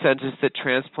still a consensus that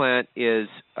transplant is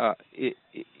a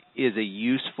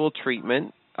useful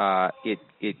treatment.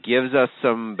 It gives us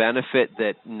some benefit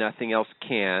that nothing else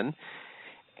can,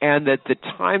 and that the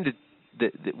time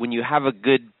that when you have a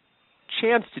good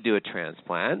chance to do a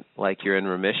transplant, like you're in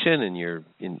remission and you're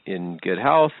in good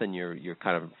health and you're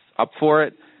kind of up for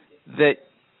it, that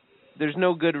there's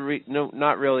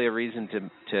not really a reason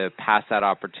to pass that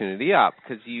opportunity up,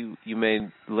 because you may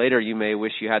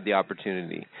wish you had the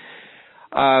opportunity.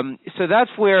 So that's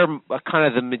where kind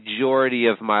of the majority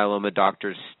of myeloma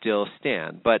doctors still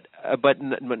stand, but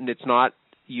it's not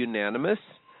unanimous,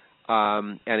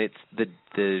 and it's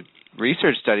the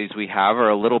research studies we have are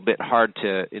a little bit hard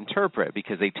to interpret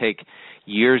because they take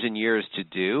years and years to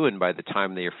do, and by the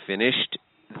time they are finished,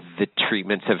 the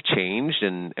treatments have changed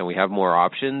and we have more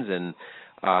options, and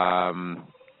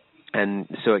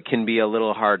so it can be a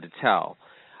little hard to tell.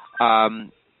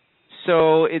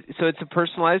 So it's a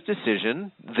personalized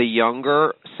decision. The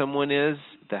younger someone is,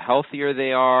 the healthier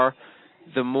they are,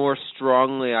 the more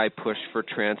strongly I push for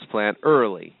transplant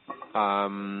early.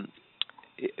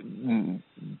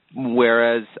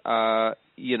 Whereas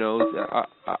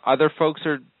other folks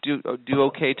do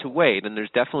okay to wait, and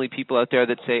there's definitely people out there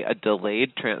that say a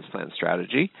delayed transplant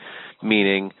strategy,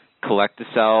 meaning collect the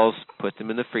cells, put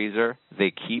them in the freezer,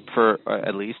 they keep for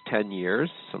at least 10 years,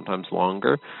 sometimes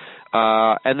longer,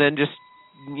 and then just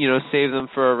save them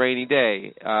for a rainy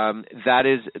day.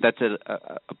 That's a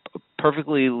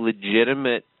perfectly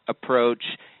legitimate approach,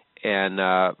 and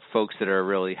folks that are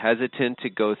really hesitant to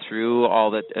go through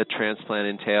all that a transplant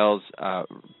entails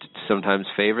sometimes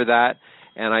favor that.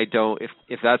 And I don't.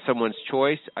 If that's someone's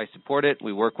choice, I support it.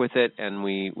 We work with it, and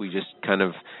we just kind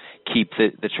of keep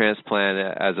the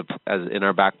transplant as in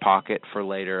our back pocket for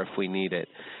later if we need it.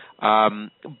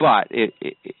 But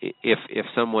if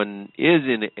someone is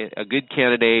in a good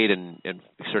candidate and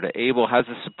sort of able, has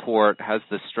the support, has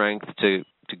the strength to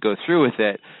go through with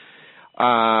it,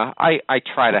 I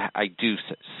do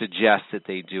suggest that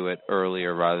they do it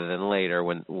earlier rather than later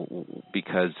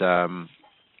because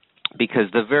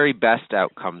the very best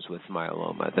outcomes with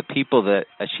myeloma, the people that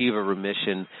achieve a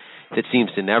remission that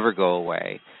seems to never go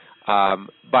away,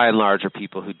 by and large, are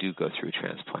people who do go through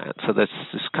transplant. So that's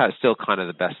still kind of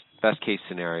the best case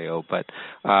scenario, but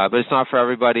it's not for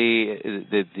everybody.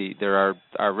 There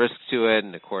are risks to it,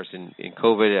 and of course, in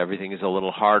COVID, everything is a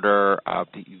little harder,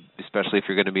 especially if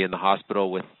you're going to be in the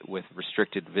hospital with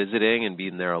restricted visiting and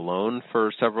being there alone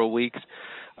for several weeks.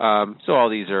 So all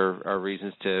these are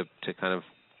reasons to kind of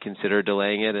consider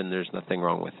delaying it, and there's nothing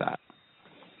wrong with that.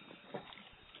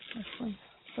 Excellent.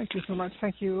 Thank you so much.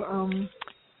 Thank you.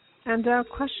 And a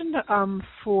question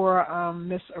for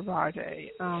Ms.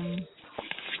 Arade. And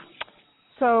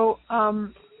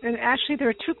actually there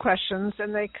are two questions,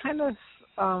 and they kind of,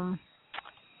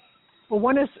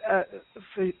 one is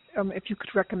if you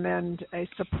could recommend a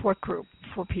support group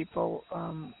for people,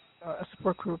 a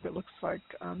support group, it looks like,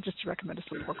 just to recommend a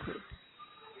support group.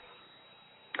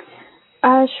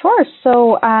 Sure.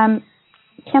 So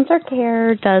Cancer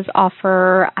Care does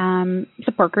offer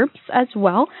support groups as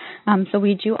well. So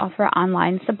we do offer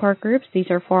online support groups. These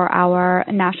are for our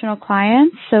national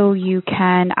clients, so you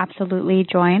can absolutely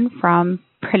join from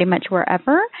pretty much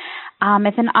wherever.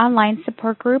 If an online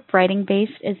support group,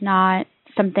 writing-based, is not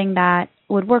something that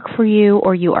would work for you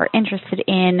or you are interested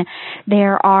in,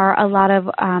 there are a lot of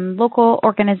local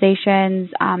organizations,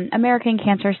 American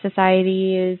Cancer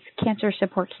Societies, cancer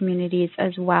support communities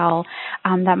as well,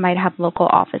 that might have local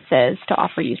offices to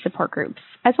offer you support groups,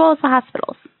 as well as the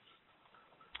hospitals.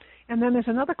 And then there's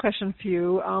another question for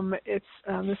you.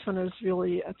 This one is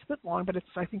really, it's a bit long, but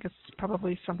I think it's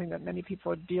probably something that many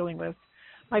people are dealing with.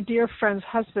 My dear friend's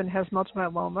husband has multiple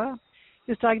myeloma.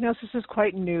 His diagnosis is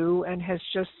quite new and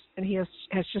he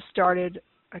has just started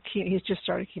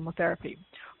chemotherapy.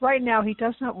 Right now, he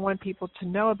does not want people to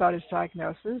know about his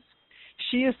diagnosis.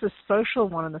 She is the social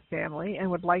one in the family and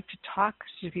would like to talk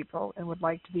to people and would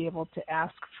like to be able to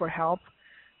ask for help,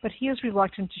 but he is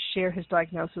reluctant to share his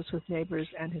diagnosis with neighbors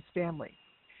and his family.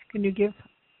 Can you give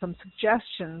some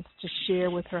suggestions to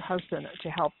share with her husband to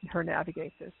help her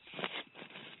navigate this?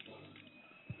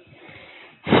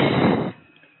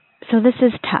 So this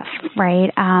is tough,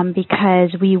 right?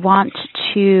 Because we want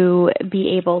to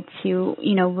be able to,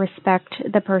 respect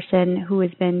the person who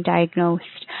has been diagnosed.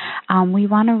 We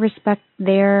want to respect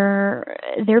their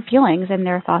feelings and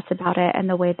their thoughts about it and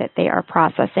the way that they are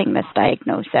processing this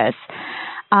diagnosis.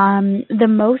 The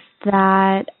most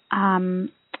that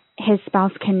his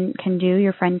spouse can do,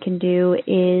 your friend can do,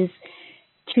 is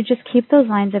to just keep those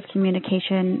lines of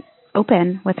communication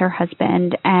open with her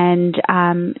husband and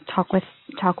talk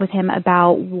with him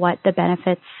about what the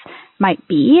benefits might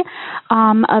be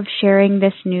of sharing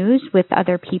this news with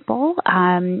other people,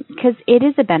 because it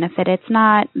is a benefit. It's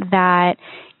not that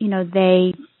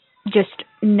they just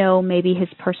know maybe his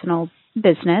personal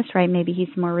business, right? Maybe he's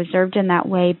more reserved in that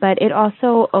way, but it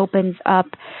also opens up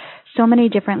so many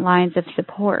different lines of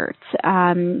support.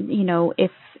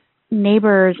 If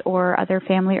neighbors or other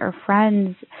family or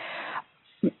friends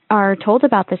are told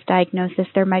about this diagnosis,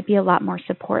 there might be a lot more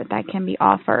support that can be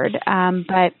offered.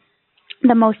 But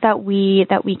the most that we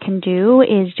can do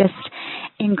is just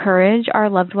encourage our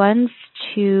loved ones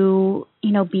to,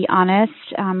 be honest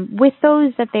with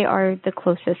those that they are the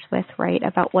closest with, right,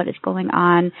 about what is going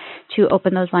on, to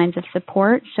open those lines of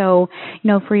support. So,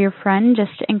 for your friend,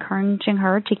 just encouraging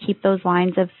her to keep those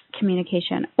lines of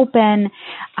communication open,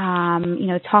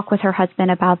 talk with her husband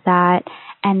about that.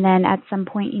 And then at some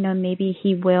point, maybe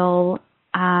he will,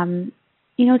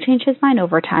 change his mind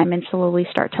over time and slowly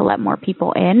start to let more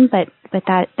people in. But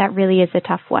that really is a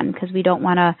tough one because we don't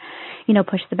want to,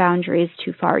 push the boundaries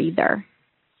too far either.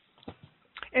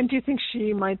 And do you think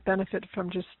she might benefit from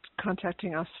just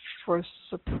contacting us for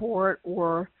support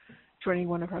or joining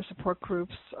one of our support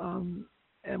groups,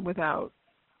 and without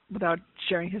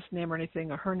sharing his name or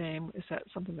anything or her name? Is that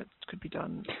something that could be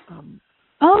done?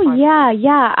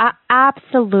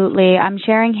 Absolutely.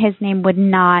 Sharing his name would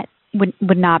not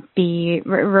be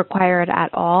required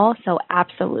at all. So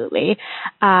absolutely.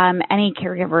 Any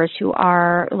caregivers who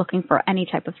are looking for any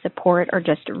type of support or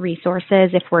just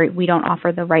resources, if we don't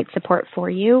offer the right support for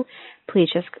you, please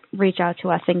just reach out to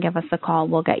us and give us a call.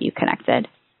 We'll get you connected.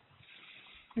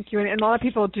 Thank you. And a lot of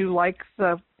people do like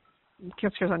the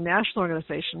Cancer Cares, a national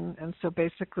organization, and so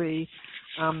basically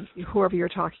whoever you're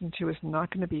talking to is not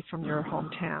going to be from your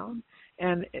hometown.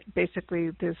 And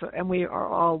and we are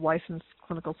all licensed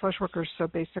clinical social workers, so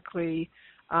basically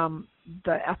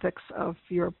the ethics of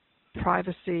your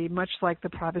privacy, much like the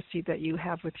privacy that you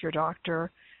have with your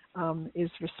doctor, is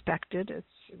respected. It's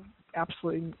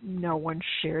absolutely no one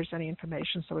shares any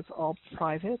information, so it's all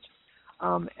private.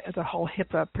 The whole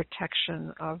HIPAA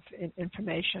protection of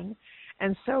information.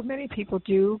 And so many people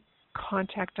do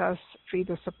contact us for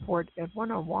either support at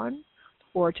one-on-one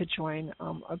or to join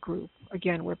a group,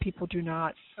 again, where people do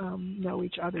not know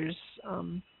each other's,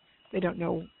 they don't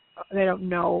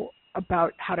know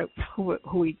about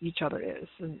who each other is,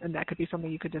 and that could be something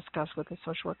you could discuss with a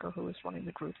social worker who is running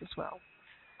the group as well.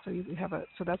 So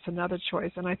so that's another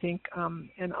choice, and I think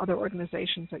in other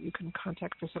organizations that you can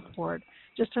contact for support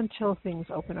just until things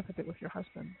open up a bit with your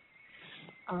husband.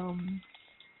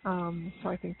 So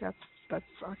I think that's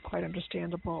quite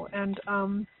understandable, and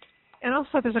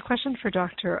also there's a question for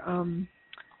Dr.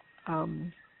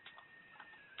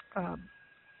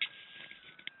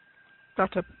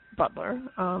 Dr. Butler.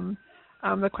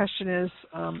 The question is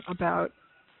about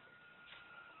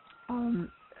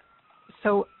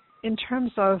so in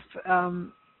terms of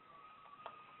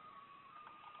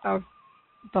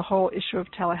the whole issue of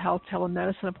telehealth,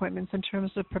 telemedicine appointments, in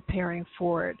terms of preparing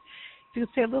for it. If you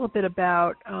could say a little bit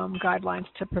about guidelines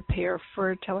to prepare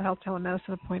for telehealth,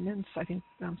 telemedicine appointments. I think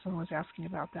someone was asking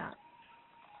about that.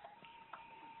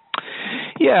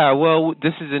 Yeah, well,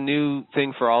 this is a new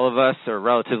thing for all of us, or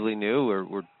relatively new.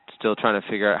 We're still trying to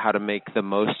figure out how to make the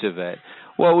most of it.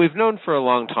 What we've known for a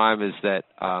long time is that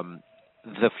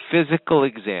the physical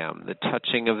exam, the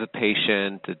touching of the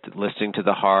patient, the listening to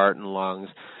the heart and lungs,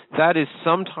 that is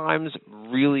sometimes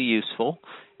really useful,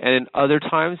 and in other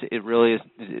times it really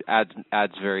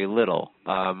adds very little.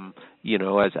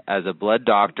 As a blood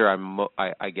doctor,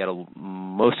 I get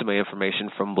most of my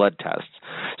information from blood tests.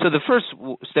 So the first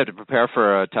step to prepare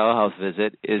for a telehealth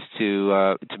visit is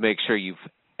to make sure you've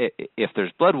if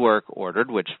there's blood work ordered,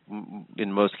 which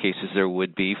in most cases there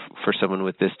would be for someone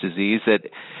with this disease, that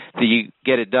you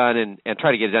get it done and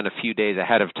try to get it done a few days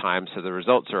ahead of time so the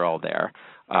results are all there.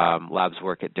 Labs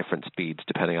work at different speeds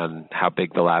depending on how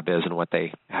big the lab is and what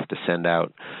they have to send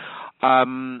out.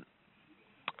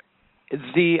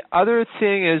 The other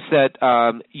thing is that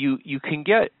you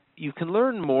can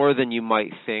learn more than you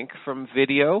might think from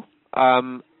video,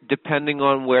 depending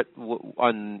on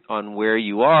where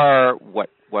you are, what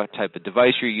type of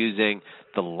device you're using,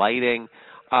 the lighting.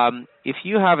 If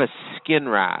you have a skin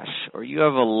rash, or you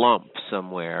have a lump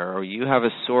somewhere, or you have a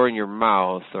sore in your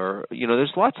mouth, or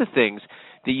there's lots of things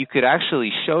that you could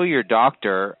actually show your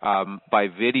doctor by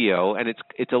video, and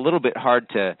it's a little bit hard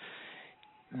to,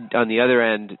 on the other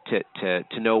end,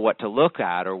 to know what to look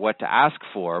at or what to ask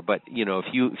for. But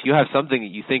if you have something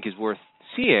that you think is worth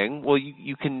seeing, well,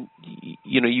 you can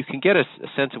get a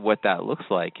sense of what that looks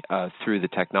like through the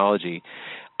technology.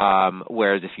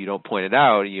 Whereas if you don't point it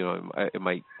out, it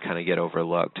might kind of get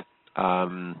overlooked.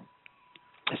 And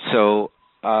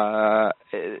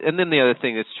then the other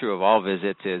thing that's true of all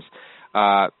visits is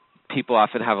people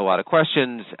often have a lot of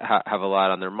questions, have a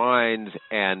lot on their minds,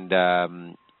 and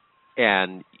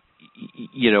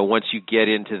once you get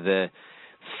into the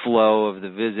flow of the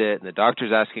visit and the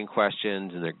doctor's asking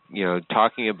questions and they're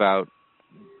talking about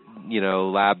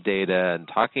lab data and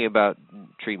talking about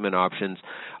treatment options,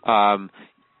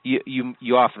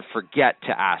 you often forget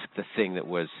to ask the thing that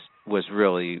was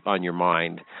really on your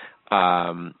mind,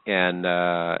 and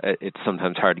it's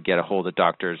sometimes hard to get a hold of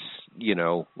doctors at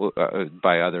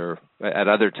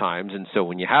other times. And so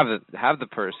when you have the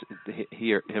person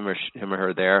him or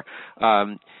her there,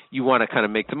 you want to kind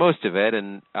of make the most of it,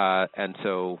 and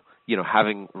so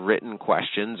having written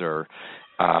questions or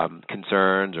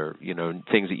concerns or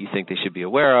things that you think they should be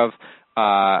aware of,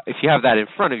 if you have that in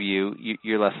front of you,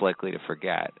 you're less likely to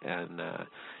forget. And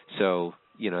so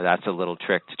that's a little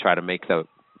trick to try to make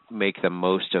the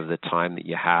most of the time that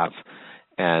you have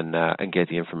and get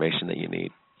the information that you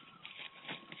need.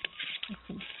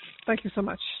 Thank you so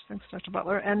much. Thanks, Dr.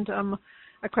 Butler. And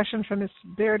a question from Ms.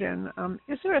 Bearden.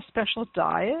 Is there a special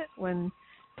diet when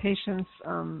patients'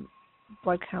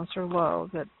 blood counts are low?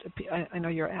 That I know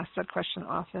you're asked that question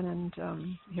often,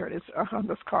 and here it is on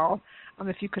this call.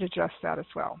 If you could address that as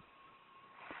well.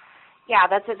 Yeah,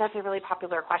 that's a really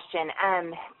popular question.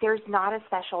 There's not a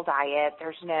special diet.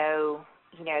 There's no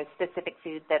specific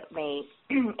food that may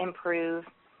improve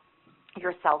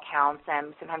your cell counts.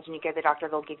 Sometimes when you go to the doctor,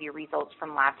 they'll give you results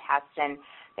from lab tests, and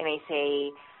they may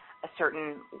say a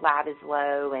certain lab is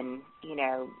low, and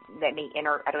that may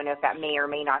I don't know if that may or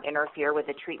may not interfere with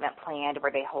the treatment plan,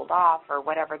 where they hold off or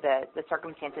whatever the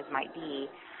circumstances might be.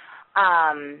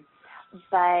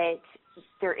 But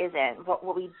there isn't.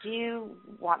 What we do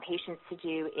want patients to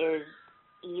do is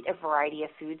eat a variety of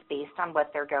foods based on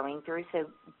what they're going through. So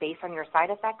based on your side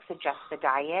effects, adjust the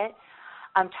diet.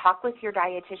 Talk with your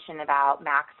dietitian about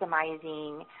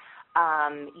maximizing,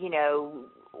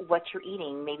 what you're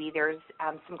eating. Maybe there's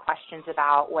some questions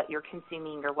about what you're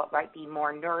consuming or what might be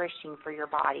more nourishing for your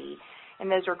body.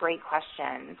 And those are great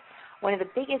questions. One of the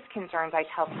biggest concerns I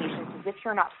tell patients is if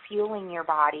you're not fueling your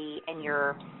body and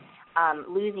you're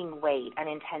losing weight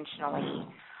unintentionally,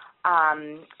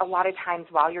 a lot of times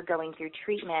while you're going through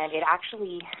treatment, it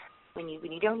actually, when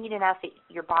you don't eat enough,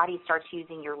 your body starts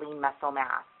using your lean muscle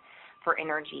mass for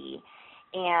energy.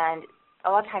 And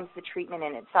a lot of times the treatment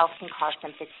in itself can cause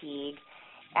some fatigue,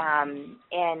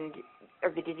 or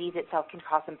the disease itself can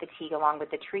cause some fatigue along with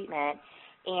the treatment.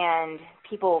 And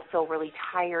people feel really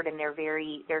tired and they're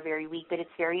very weak, but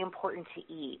it's very important to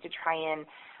eat, to try and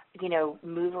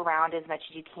move around as much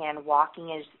as you can. Walking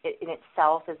in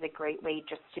itself is a great way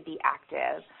just to be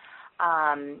active.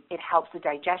 It helps with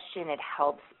digestion. It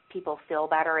helps people feel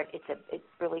better. It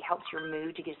really helps your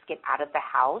mood to just get out of the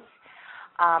house.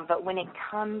 But when it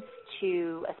comes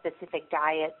to a specific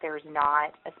diet, there's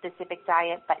not a specific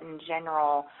diet, but in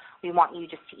general, we want you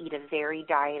just to eat a varied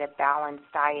diet, a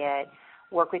balanced diet,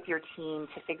 work with your team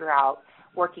to figure out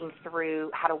working through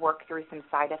how to work through some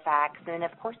side effects, and then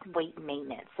of course weight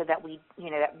maintenance, so that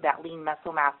that lean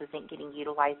muscle mass isn't getting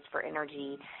utilized for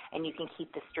energy, and you can keep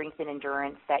the strength and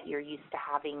endurance that you're used to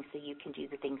having, so you can do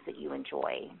the things that you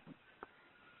enjoy.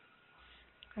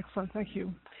 Excellent, thank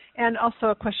you. And also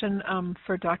a question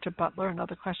for Dr. Butler,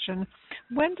 another question.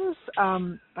 When does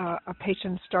a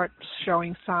patient start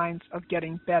showing signs of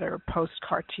getting better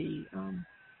post-CAR T?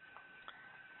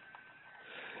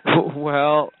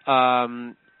 Well,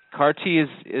 CAR T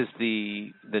is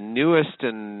the newest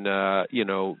and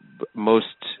most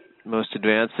most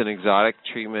advanced and exotic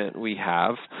treatment we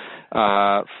have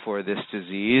for this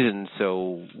disease, and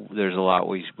so there's a lot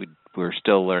we're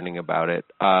still learning about it.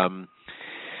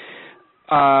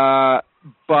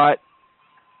 But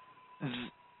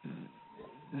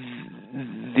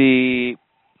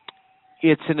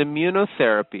it's an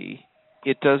immunotherapy.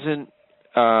 It doesn't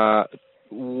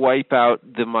wipe out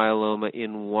the myeloma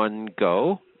in one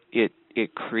go. It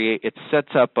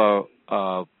sets up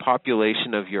a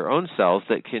population of your own cells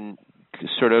that can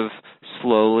sort of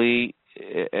slowly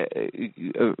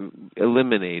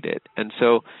eliminate it, and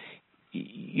so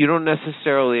you don't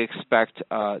necessarily expect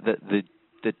the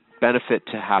benefit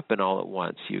to happen all at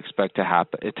once. You expect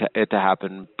it to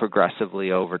happen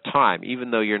progressively over time,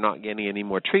 even though you're not getting any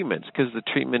more treatments, because the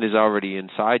treatment is already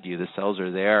inside you. The cells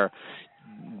are there,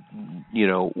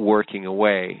 working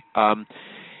away.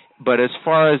 But as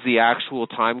far as the actual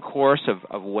time course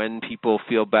of when people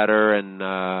feel better and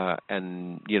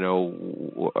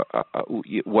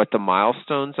what the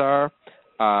milestones are,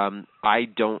 I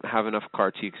don't have enough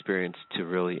CAR T experience to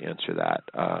really answer that.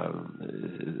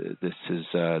 This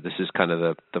is kind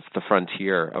of the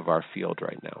frontier of our field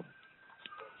right now.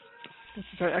 That's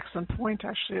a very excellent point.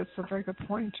 Actually, it's a very good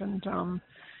point, and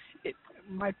it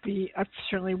might be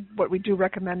certainly what we do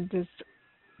recommend is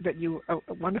that you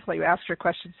wonderfully you ask your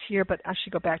questions here, but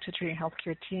actually go back to Treating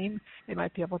Healthcare team. They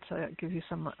might be able to give you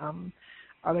some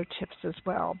other tips as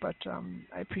well. But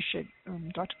I appreciate,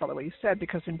 Dr. Butler, what you said,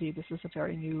 because indeed this is a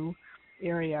very new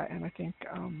area, and I think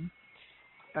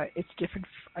it's different.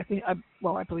 I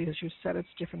believe, as you said,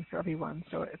 it's different for everyone.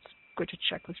 So it's good to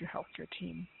check with your healthcare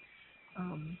team.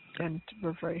 And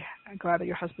we're very glad that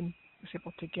your husband was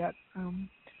able to get,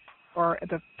 or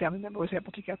the family member was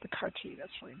able to get the CAR T.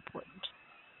 That's really important.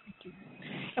 Thank you.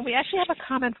 And we actually have a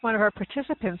comment from one of our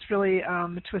participants, really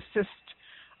to assist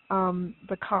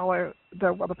the caller,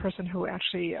 the person who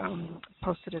actually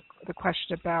posted the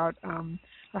question about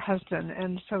her husband.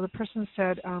 And so the person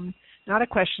said, not a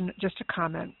question, just a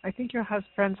comment. I think your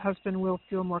friend's husband will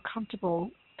feel more comfortable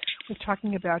with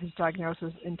talking about his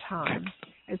diagnosis in time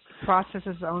as he processes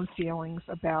his own feelings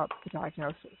about the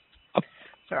diagnosis.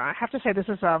 So I have to say this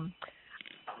is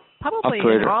probably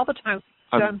in all the times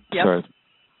done. Yes. Sorry.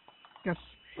 Yes.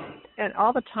 And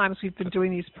all the times we've been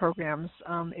doing these programs,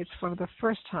 it's one of the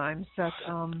first times that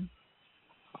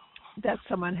that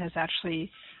someone has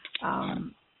actually,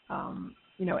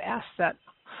 asked that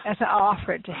as an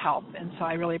offer to help, and so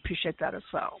I really appreciate that as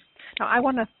well. Now, I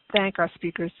want to thank our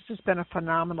speakers. This has been a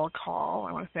phenomenal call.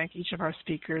 I want to thank each of our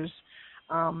speakers.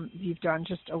 You've done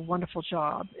just a wonderful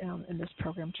job in this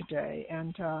program today,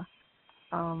 and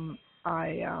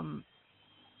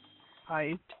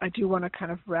I do want to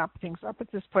kind of wrap things up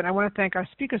at this point. I want to thank our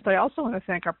speakers, but I also want to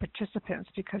thank our participants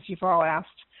because you've all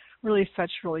asked really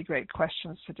great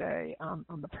questions today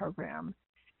on the program,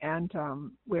 and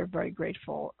we're very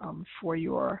grateful for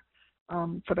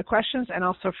the questions and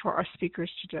also for our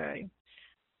speakers today.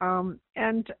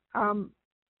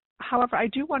 However, I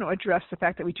do want to address the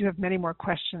fact that we do have many more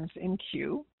questions in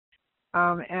queue,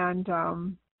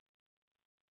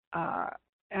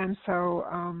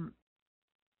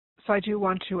 So I do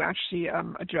want to actually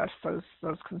address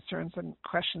those concerns and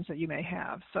questions that you may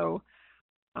have. So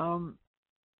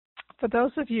for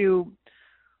those of you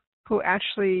who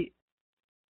actually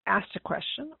asked a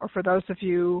question, or for those of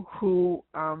you who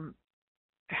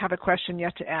have a question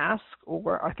yet to ask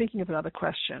or are thinking of another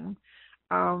question,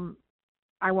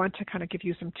 I want to kind of give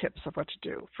you some tips of what to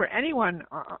do. For anyone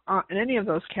in any of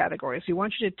those categories, we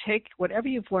want you to take whatever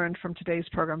you've learned from today's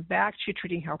program back to your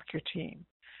Treating Healthcare team.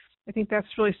 I think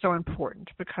that's really so important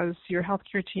because your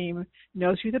healthcare team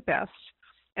knows you the best,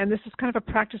 and this is kind of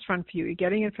a practice run for you. You're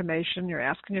getting information, you're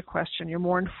asking a question, you're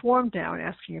more informed now in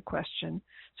asking a question.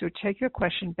 So take your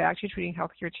question back to your Treating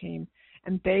Healthcare team,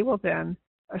 and they will then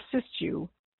assist you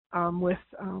with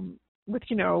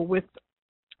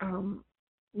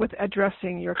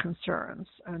addressing your concerns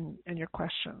and your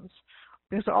questions.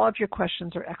 Because all of your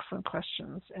questions are excellent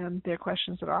questions, and they're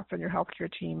questions that often your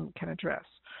healthcare team can address.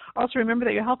 Also, remember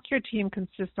that your healthcare team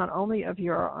consists not only of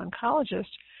your oncologist,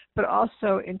 but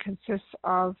also it consists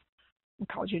of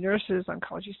oncology nurses,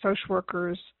 oncology social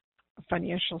workers,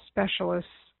 financial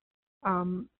specialists,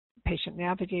 patient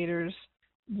navigators,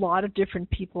 a lot of different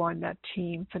people on that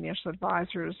team, financial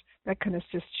advisors that can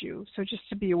assist you. So just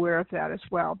to be aware of that as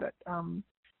well,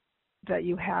 that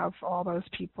you have all those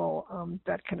people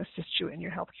that can assist you in your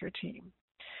healthcare team.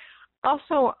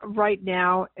 Also, right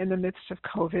now in the midst of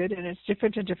COVID, and it's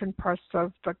different in different parts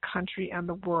of the country and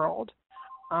the world,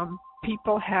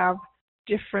 people have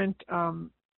different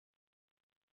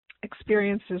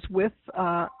experiences with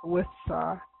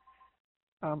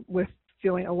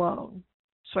feeling alone.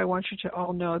 So I want you to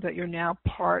all know that you're now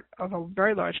part of a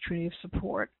very large community of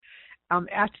support.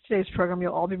 After today's program,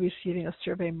 you'll all be receiving a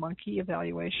SurveyMonkey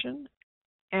evaluation.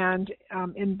 And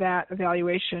in that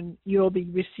evaluation, you'll be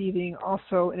receiving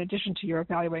also, in addition to your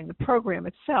evaluating the program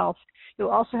itself, you'll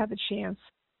also have the chance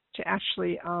to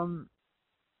actually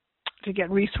to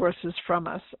get resources from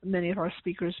us. Many of our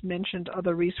speakers mentioned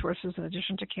other resources in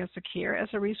addition to Cancer Care as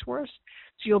a resource.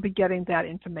 So you'll be getting that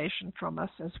information from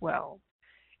us as well.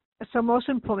 So most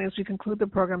importantly, as we conclude the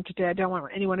program today, I don't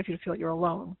want anyone of you to feel you're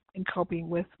alone in coping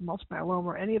with multiple myeloma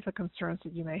or any of the concerns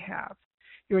that you may have.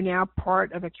 You're now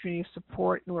part of a community of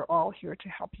support, and we're all here to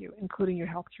help you, including your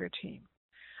healthcare team.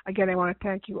 Again, I want to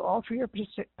thank you all for your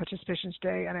participation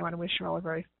today, and I want to wish you all a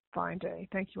very fine day.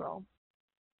 Thank you all.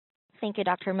 Thank you,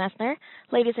 Dr. Messner.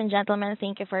 Ladies and gentlemen,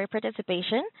 thank you for your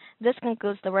participation. This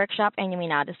concludes the workshop, and you may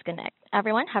now disconnect.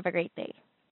 Everyone, have a great day.